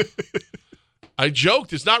child. I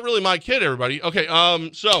joked. It's not really my kid, everybody. Okay,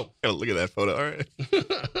 so. Gotta look at that photo. All right.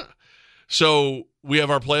 So we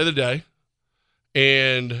have our play of the day.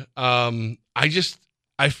 And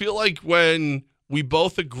I feel like when we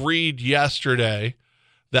both agreed yesterday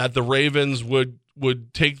that the Ravens would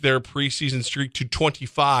take their preseason streak to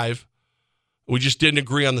 25, we just didn't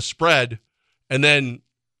agree on the spread, and then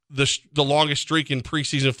the longest streak in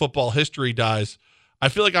preseason football history dies. I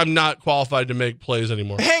feel like I'm not qualified to make plays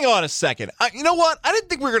anymore. Hang on a second. You know what? I didn't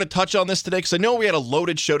think we were going to touch on this today because I know we had a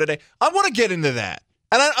loaded show today. I want to get into that.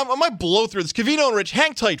 And I might blow through this. Cavino and Rich,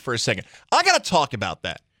 hang tight for a second. I got to talk about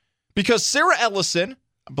that because Sarah Ellison,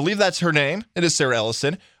 believe that's her name. It is Sarah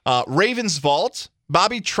Ellison. Ravens Vault.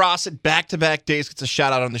 Bobby Trossett, back-to-back days, gets a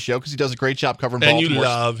shout-out on the show because he does a great job covering Baltimore. And you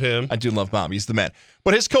love him. I do love Bobby. He's the man.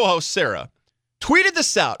 But his co-host, Sarah, tweeted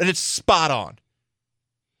this out, and it's spot on.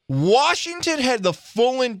 Washington had the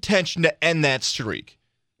full intention to end that streak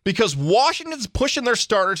because Washington's pushing their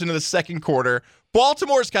starters into the second quarter.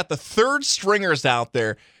 Baltimore's got the third stringers out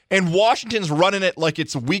there, and Washington's running it like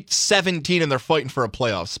it's week 17 and they're fighting for a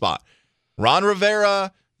playoff spot. Ron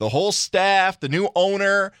Rivera, the whole staff, the new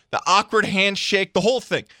owner, the awkward handshake, the whole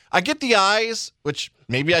thing. I get the eyes, which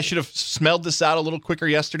maybe I should have smelled this out a little quicker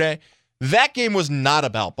yesterday. That game was not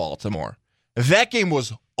about Baltimore. That game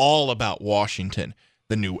was all about Washington.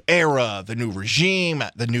 The new era, the new regime,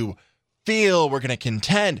 the new feel, we're going to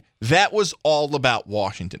contend. That was all about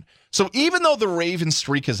Washington. So even though the Ravens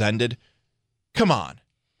streak has ended, come on.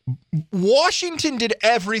 Washington did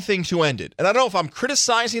everything to end it. And I don't know if I'm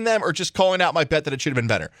criticizing them or just calling out my bet that it should have been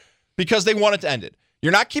better because they wanted to end it.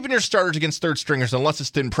 You're not keeping your starters against third stringers unless it's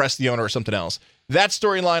to impress the owner or something else. That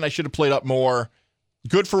storyline I should have played up more.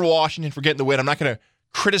 Good for Washington for getting the win. I'm not going to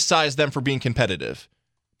criticize them for being competitive.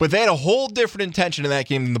 But they had a whole different intention in that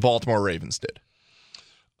game than the Baltimore Ravens did.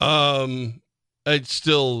 It's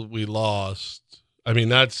still, we lost. I mean,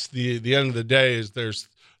 that's the end of the day is there's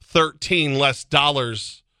 $13 less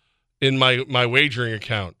in my wagering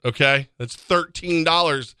account, okay? That's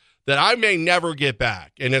 $13 that I may never get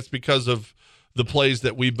back, and it's because of the plays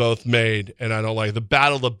that we both made, and I don't like. The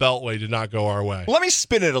Battle of the Beltway did not go our way. Well, let me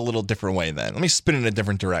spin it a little different way then. Let me spin it in a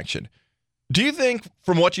different direction. Do you think,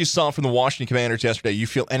 from what you saw from the Washington Commanders yesterday, you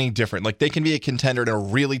feel any different? Like they can be a contender in a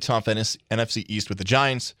really tough NFC East with the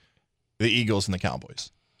Giants, the Eagles, and the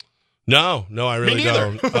Cowboys? No, I really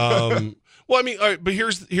don't. Well, I mean, all right, but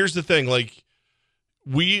here's the thing. Like,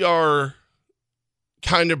 we are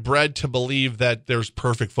kind of bred to believe that there's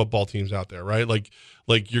perfect football teams out there, right? Like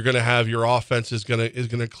you're going to have your offense is going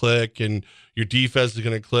to click and your defense is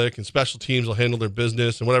going to click and special teams will handle their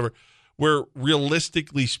business and whatever. Where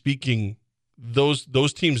realistically speaking, those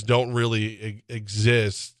teams don't really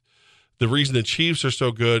exist. The reason the Chiefs are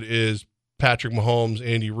so good is Patrick Mahomes,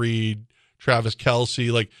 Andy Reid, Travis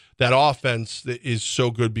Kelce, like that offense is so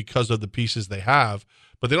good because of the pieces they have,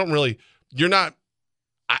 but they don't really,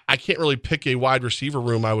 I can't really pick a wide receiver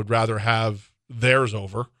room I would rather have theirs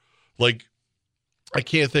over. Like, I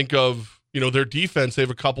can't think of, their defense. They have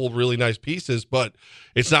a couple of really nice pieces, but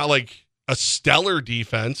it's not like a stellar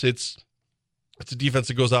defense. It's a defense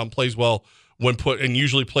that goes out and plays well when put and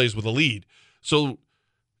usually plays with a lead. So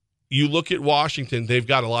you look at Washington, they've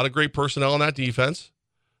got a lot of great personnel on that defense.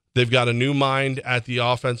 They've got a new mind at the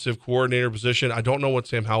offensive coordinator position. I don't know what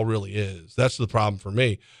Sam Howell really is. That's the problem for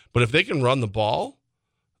me. But if they can run the ball,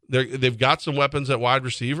 they've got some weapons at wide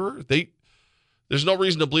receiver. There's no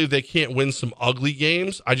reason to believe they can't win some ugly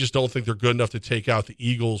games. I just don't think they're good enough to take out the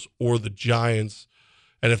Eagles or the Giants.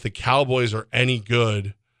 And if the Cowboys are any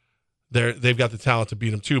good, they've got the talent to beat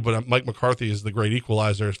them too. But Mike McCarthy is the great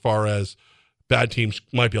equalizer as far as bad teams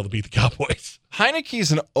might be able to beat the Cowboys.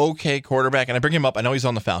 Heineke's an okay quarterback, and I bring him up. I know he's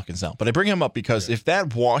on the Falcons now, but I bring him up because if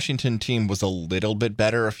that Washington team was a little bit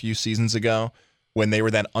better a few seasons ago, when they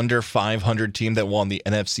were that under 500 team that won the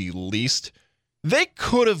NFC least, they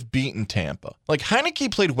could have beaten Tampa. Like,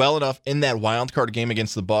 Heineke played well enough in that wild card game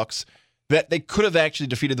against the Bucs that they could have actually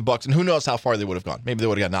defeated the Bucs, and who knows how far they would have gone. Maybe they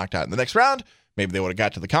would have got knocked out in the next round. Maybe they would have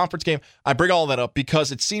got to the conference game. I bring all that up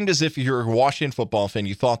because it seemed as if you're a Washington football fan,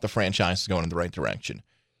 you thought the franchise was going in the right direction.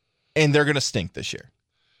 And they're going to stink this year.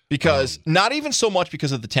 Because not even so much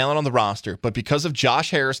because of the talent on the roster, but because of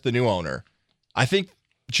Josh Harris, the new owner. I think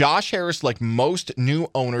Josh Harris, like most new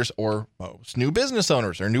owners or most new business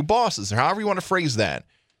owners or new bosses, or however you want to phrase that,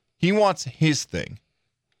 he wants his thing.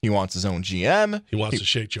 He wants his own GM. He wants to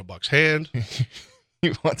shake Joe Buck's hand.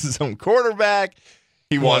 He wants his own quarterback.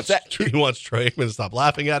 He wants Troy Aikman to stop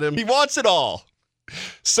laughing at him. He wants it all.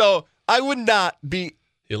 So I would not be.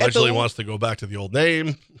 He allegedly wants to go back to the old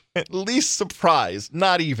name. At least surprised,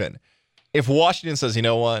 not even. If Washington says, you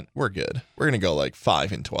know what, we're good. We're going to go like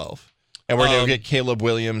 5-12. And we're going to get Caleb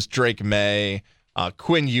Williams, Drake May,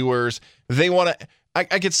 Quinn Ewers. They want to.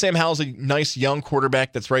 I get Sam Howell's a nice young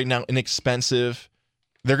quarterback that's right now inexpensive.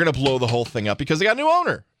 They're going to blow the whole thing up because they got a new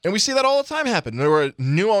owner. And we see that all the time happen. Where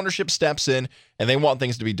new ownership steps in and they want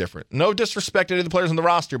things to be different. No disrespect to any of the players on the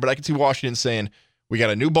roster, but I can see Washington saying, we got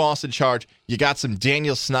a new boss in charge. You got some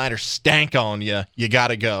Daniel Snyder stank on you. You got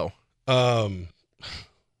to go.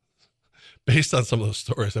 Based on some of those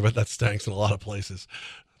stories, I bet that stanks in a lot of places,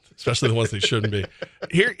 especially the ones they shouldn't be.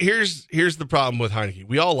 Here's the problem with Heineke.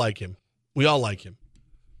 We all like him.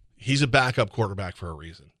 He's a backup quarterback for a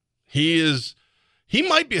reason. He's he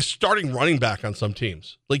might be a starting running back on some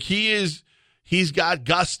teams. Like he's got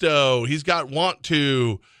gusto, he's got want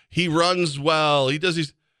to, he runs well, he does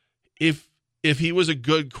these. If he was a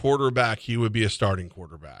good quarterback, he would be a starting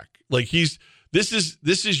quarterback. Like this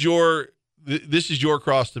is your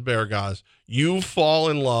cross to bear, guys. You fall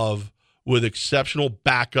in love with exceptional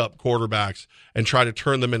backup quarterbacks and try to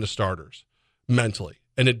turn them into starters mentally.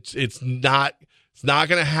 And it's not going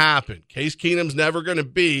to happen. Case Keenum's never going to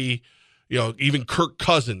be, even Kirk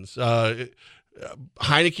Cousins.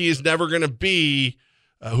 Heineke is never going to be,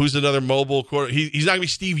 who's another mobile quarterback? He's not going to be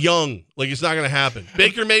Steve Young. Like, it's not going to happen.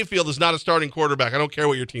 Baker Mayfield is not a starting quarterback. I don't care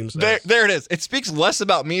what your team says. There it is. It speaks less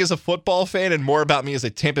about me as a football fan and more about me as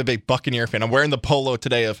a Tampa Bay Buccaneer fan. I'm wearing the polo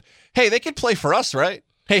today of, hey, they could play for us, right?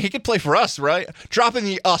 Hey, he could play for us, right? Dropping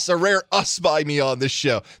the us, a rare us by me on this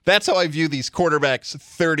show. That's how I view these quarterbacks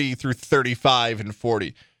 30 through 35 and 40.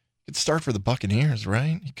 He could start for the Buccaneers,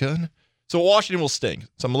 right? He could. So Washington will sting.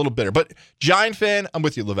 So I'm a little bitter. But Giant fan, I'm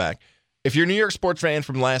with you, Levac. If you're a New York sports fan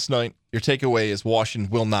from last night, your takeaway is Washington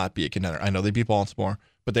will not be a contender. I know they beat Baltimore,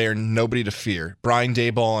 but they are nobody to fear. Brian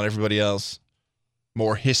Daboll and everybody else,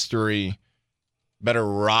 more history, better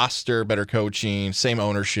roster, better coaching, same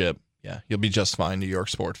ownership. Yeah, you'll be just fine, New York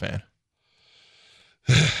sport fan.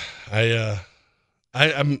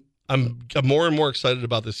 I'm more and more excited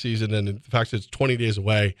about this season, and the fact that it's 20 days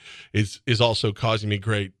away is also causing me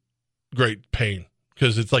great pain,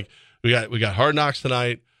 because it's like we got Hard Knocks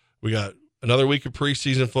tonight, we got another week of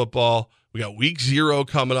preseason football, we got week 0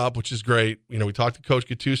 coming up, which is great. We talked to Coach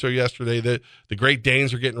Gattuso yesterday that the Great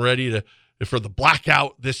Danes are getting ready for the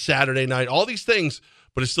blackout this Saturday night. All these things.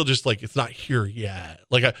 But it's still just like, it's not here yet.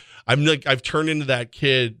 Like I've turned into that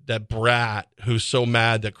kid, that brat who's so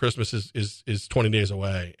mad that Christmas is 20 days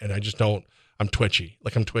away, and I just don't. I'm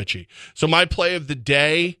twitchy. So my play of the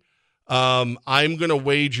day, I'm gonna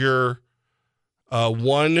wager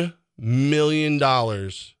 $1 million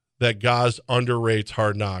that Gaz underrates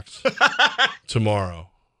Hard Knocks tomorrow.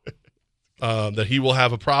 That he will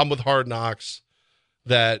have a problem with Hard Knocks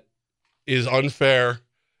that is unfair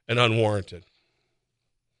and unwarranted.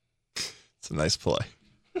 It's a nice play.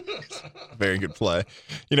 Very good play.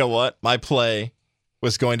 You know what? My play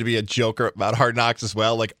was going to be a joker about Hard Knocks as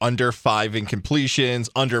well, like under 5 incompletions,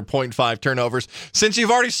 under 0.5 turnovers. Since you've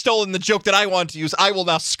already stolen the joke that I want to use, I will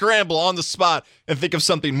now scramble on the spot and think of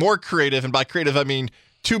something more creative. And by creative, I mean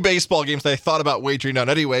 2 baseball games that I thought about wagering on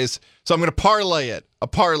anyways. So I'm going to parlay it. A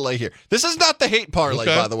parlay here. This is not the hate parlay,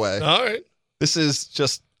 by the way. All right. This is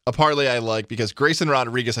just a parlay I like because Grayson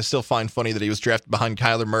Rodriguez, I still find funny that he was drafted behind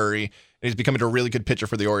Kyler Murray, and he's becoming a really good pitcher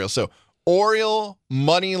for the Orioles. So Oriole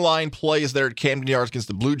money line plays there at Camden Yards against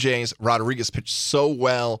the Blue Jays. Rodriguez pitched so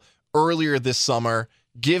well earlier this summer.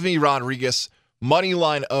 Give me Rodriguez. Money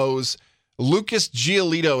line O's. Lucas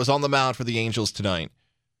Giolito is on the mound for the Angels tonight.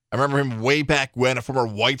 I remember him way back when, a former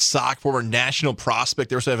White Sox, former national prospect.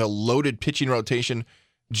 They also have a loaded pitching rotation.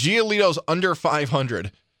 Giolito's under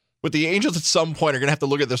 500. With the Angels at some point are going to have to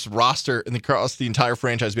look at this roster and across the entire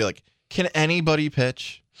franchise and be like, can anybody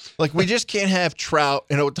pitch? Like, we just can't have Trout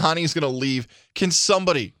and Ohtani's going to leave. Can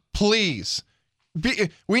somebody, please?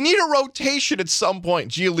 We need a rotation at some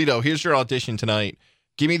point. Giolito, here's your audition tonight.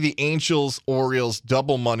 Give me the Angels-Orioles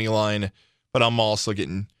double money line, but I'm also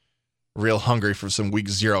getting real hungry for some week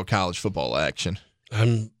 0 college football action.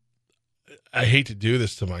 I hate to do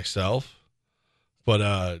this to myself,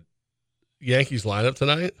 but Yankees lineup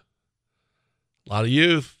tonight, a lot of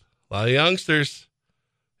youth, a lot of youngsters.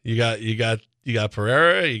 You got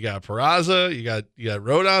Pereira, you got Peraza, you got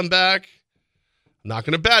Rodon back. I'm not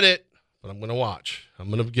going to bet it, but I'm going to watch. I'm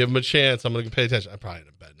going to give him a chance. I'm going to pay attention. I probably end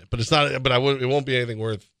up betting it, but it's not. But it won't be anything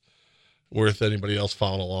worth anybody else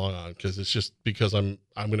following along on, because it's just because I'm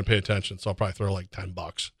going to pay attention. So I'll probably throw like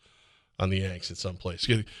 $10 on the Yanks at some place.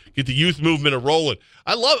 Get the youth movement rolling.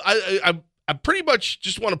 I pretty much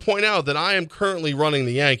just want to point out that I am currently running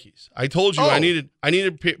the Yankees. I told you I needed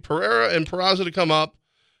Pereira and Peraza to come up.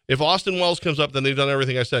 If Austin Wells comes up, then they've done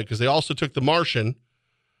everything I said, because they also took the Martian,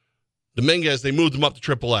 Dominguez, they moved him up to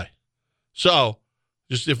AAA. So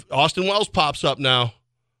just if Austin Wells pops up now,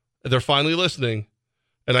 they're finally listening,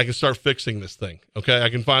 and I can start fixing this thing. Okay, I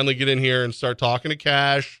can finally get in here and start talking to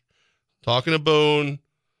Cash, talking to Boone.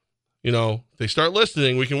 They start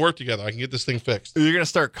listening, we can work together. I can get this thing fixed. You're going to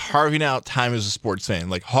start carving out time as a sports fan,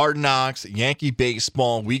 like Hard Knocks, Yankee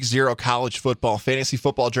baseball, week 0 college football, fantasy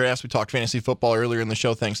football drafts. We talked fantasy football earlier in the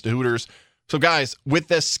show, thanks to Hooters. So, guys, with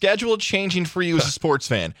the schedule changing for you as a sports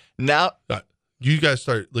fan, now you guys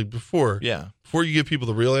start before you give people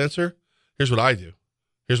the real answer. Here's what I do.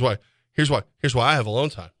 Here's why I have alone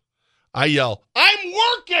time. I yell, "I'm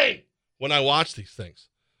working!" when I watch these things,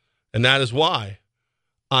 and that is why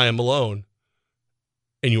I am alone,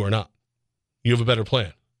 and you are not. You have a better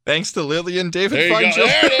plan. Thanks to Lily and David There you Fine go.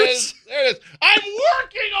 There it Jewelers. is. There it is. I'm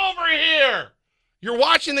working over here. You're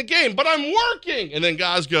watching the game, but I'm working. And then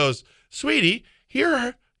Gaz goes, sweetie, here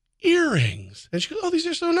are earrings. And she goes, oh, these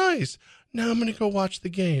are so nice. Now I'm going to go watch the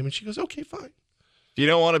game. And she goes, okay, fine. If you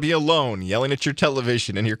don't want to be alone yelling at your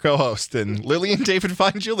television and your co-host, then Lily and David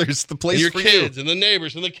Fine Jewelers is the place And for your kids and the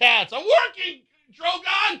neighbors and the cats. I'm working,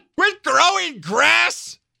 Drogon. We're growing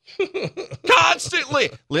grass constantly.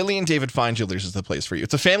 Lily and David Fine Jewelers is the place for you.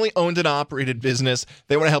 It's a family-owned and operated business.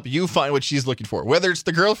 They want to help you find what she's looking for, whether it's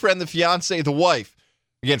the girlfriend, the fiance, the wife.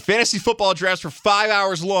 Again, fantasy football drafts for 5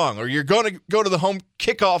 hours long, or you're going to go to the home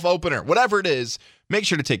kickoff opener, whatever it is, make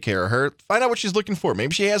sure to take care of her. Find out what she's looking for.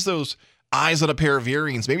 Maybe she has those eyes on a pair of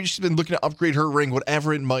earrings. Maybe she's been looking to upgrade her ring,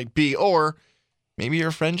 whatever it might be. Or maybe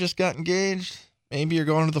your friend just got engaged. Maybe you're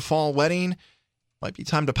going to the fall wedding. Might be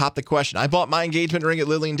time to pop the question. I bought my engagement ring at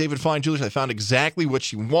Lily and David Fine Jewelers. I found exactly what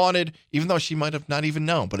she wanted, even though she might have not even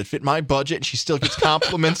known. But it fit my budget, and she still gets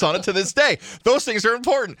compliments on it to this day. Those things are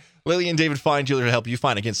important. Lily and David Fine Jewelers will help you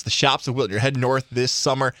find against the shops of Wilton. You're heading north this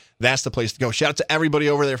summer. That's the place to go. Shout out to everybody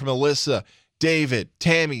over there from Alyssa, David,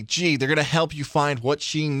 Tammy, G. They're going to help you find what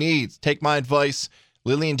she needs. Take my advice.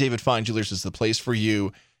 Lily and David Fine Jewelers is the place for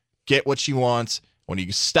you. Get what she wants. When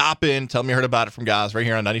you stop in, tell me you heard about it from Gaz right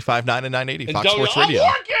here on 95.9 and 980 Fox Sports Radio. I'm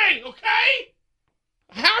working, okay?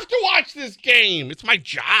 I have to watch this game. It's my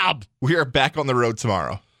job. We are back on the road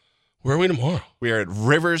tomorrow. Where are we tomorrow? We are at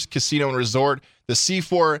Rivers Casino and Resort. The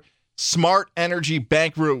C4 Smart Energy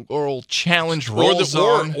Bankroll Challenge rolls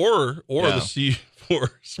on. Or the C4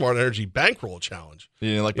 Smart Energy Bankroll Challenge.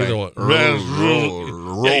 You know, like Either one.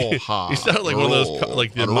 roll hard. You sound like one of those,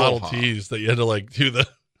 like the Model Ts that you had to like do the,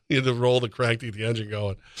 you had to roll the crank to get the engine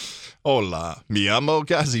going. Hola, mi amo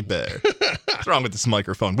Gazi Bear. What's wrong with this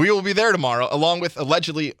microphone? We will be there tomorrow, along with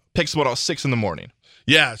allegedly Picks 106 in the morning.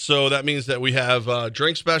 Yeah, so that means that we have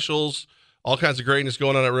drink specials, all kinds of greatness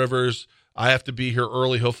going on at Rivers. I have to be here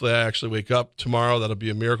early. Hopefully I actually wake up tomorrow. That'll be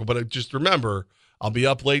a miracle. But just remember, I'll be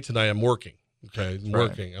up late tonight. I'm working. Okay, I'm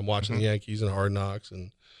working. I'm watching the Yankees and Hard Knocks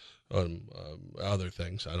and other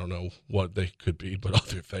things. I don't know what they could be, but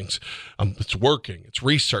other things. It's working. It's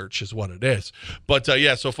research is what it is. But,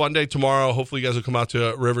 yeah, so fun day tomorrow. Hopefully you guys will come out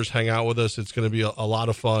to Rivers, hang out with us. It's going to be a lot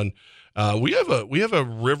of fun. We have a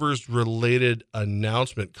Rivers-related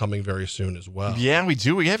announcement coming very soon as well. Yeah, we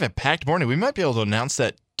do. We have a packed morning. We might be able to announce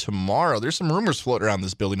that tomorrow. There's some rumors floating around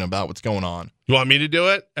this building about what's going on. You want me to do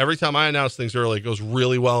it? Every time I announce things early, it goes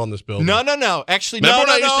really well in this building. No. Actually, remember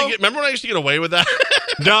no. Remember when I used to get away with that?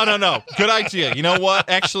 No. Good idea. You know what?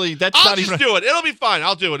 Actually, I'll just do it. It'll be fine.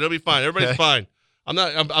 I'll do it. It'll be fine. Everybody's fine.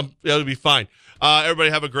 It'll be fine. Everybody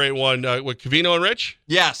have a great one. With Covino and Rich?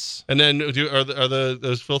 Yes. And then are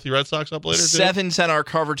those filthy Red Sox up later? 7:10 our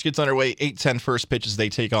coverage gets underway. 8:10 first pitch as they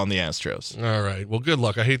take on the Astros. All right. Well, good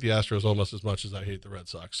luck. I hate the Astros almost as much as I hate the Red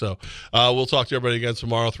Sox. So we'll talk to everybody again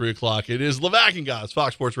tomorrow, 3 o'clock. It is Levac and Gaz,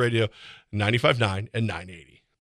 Fox Sports Radio, 95.9 and 980.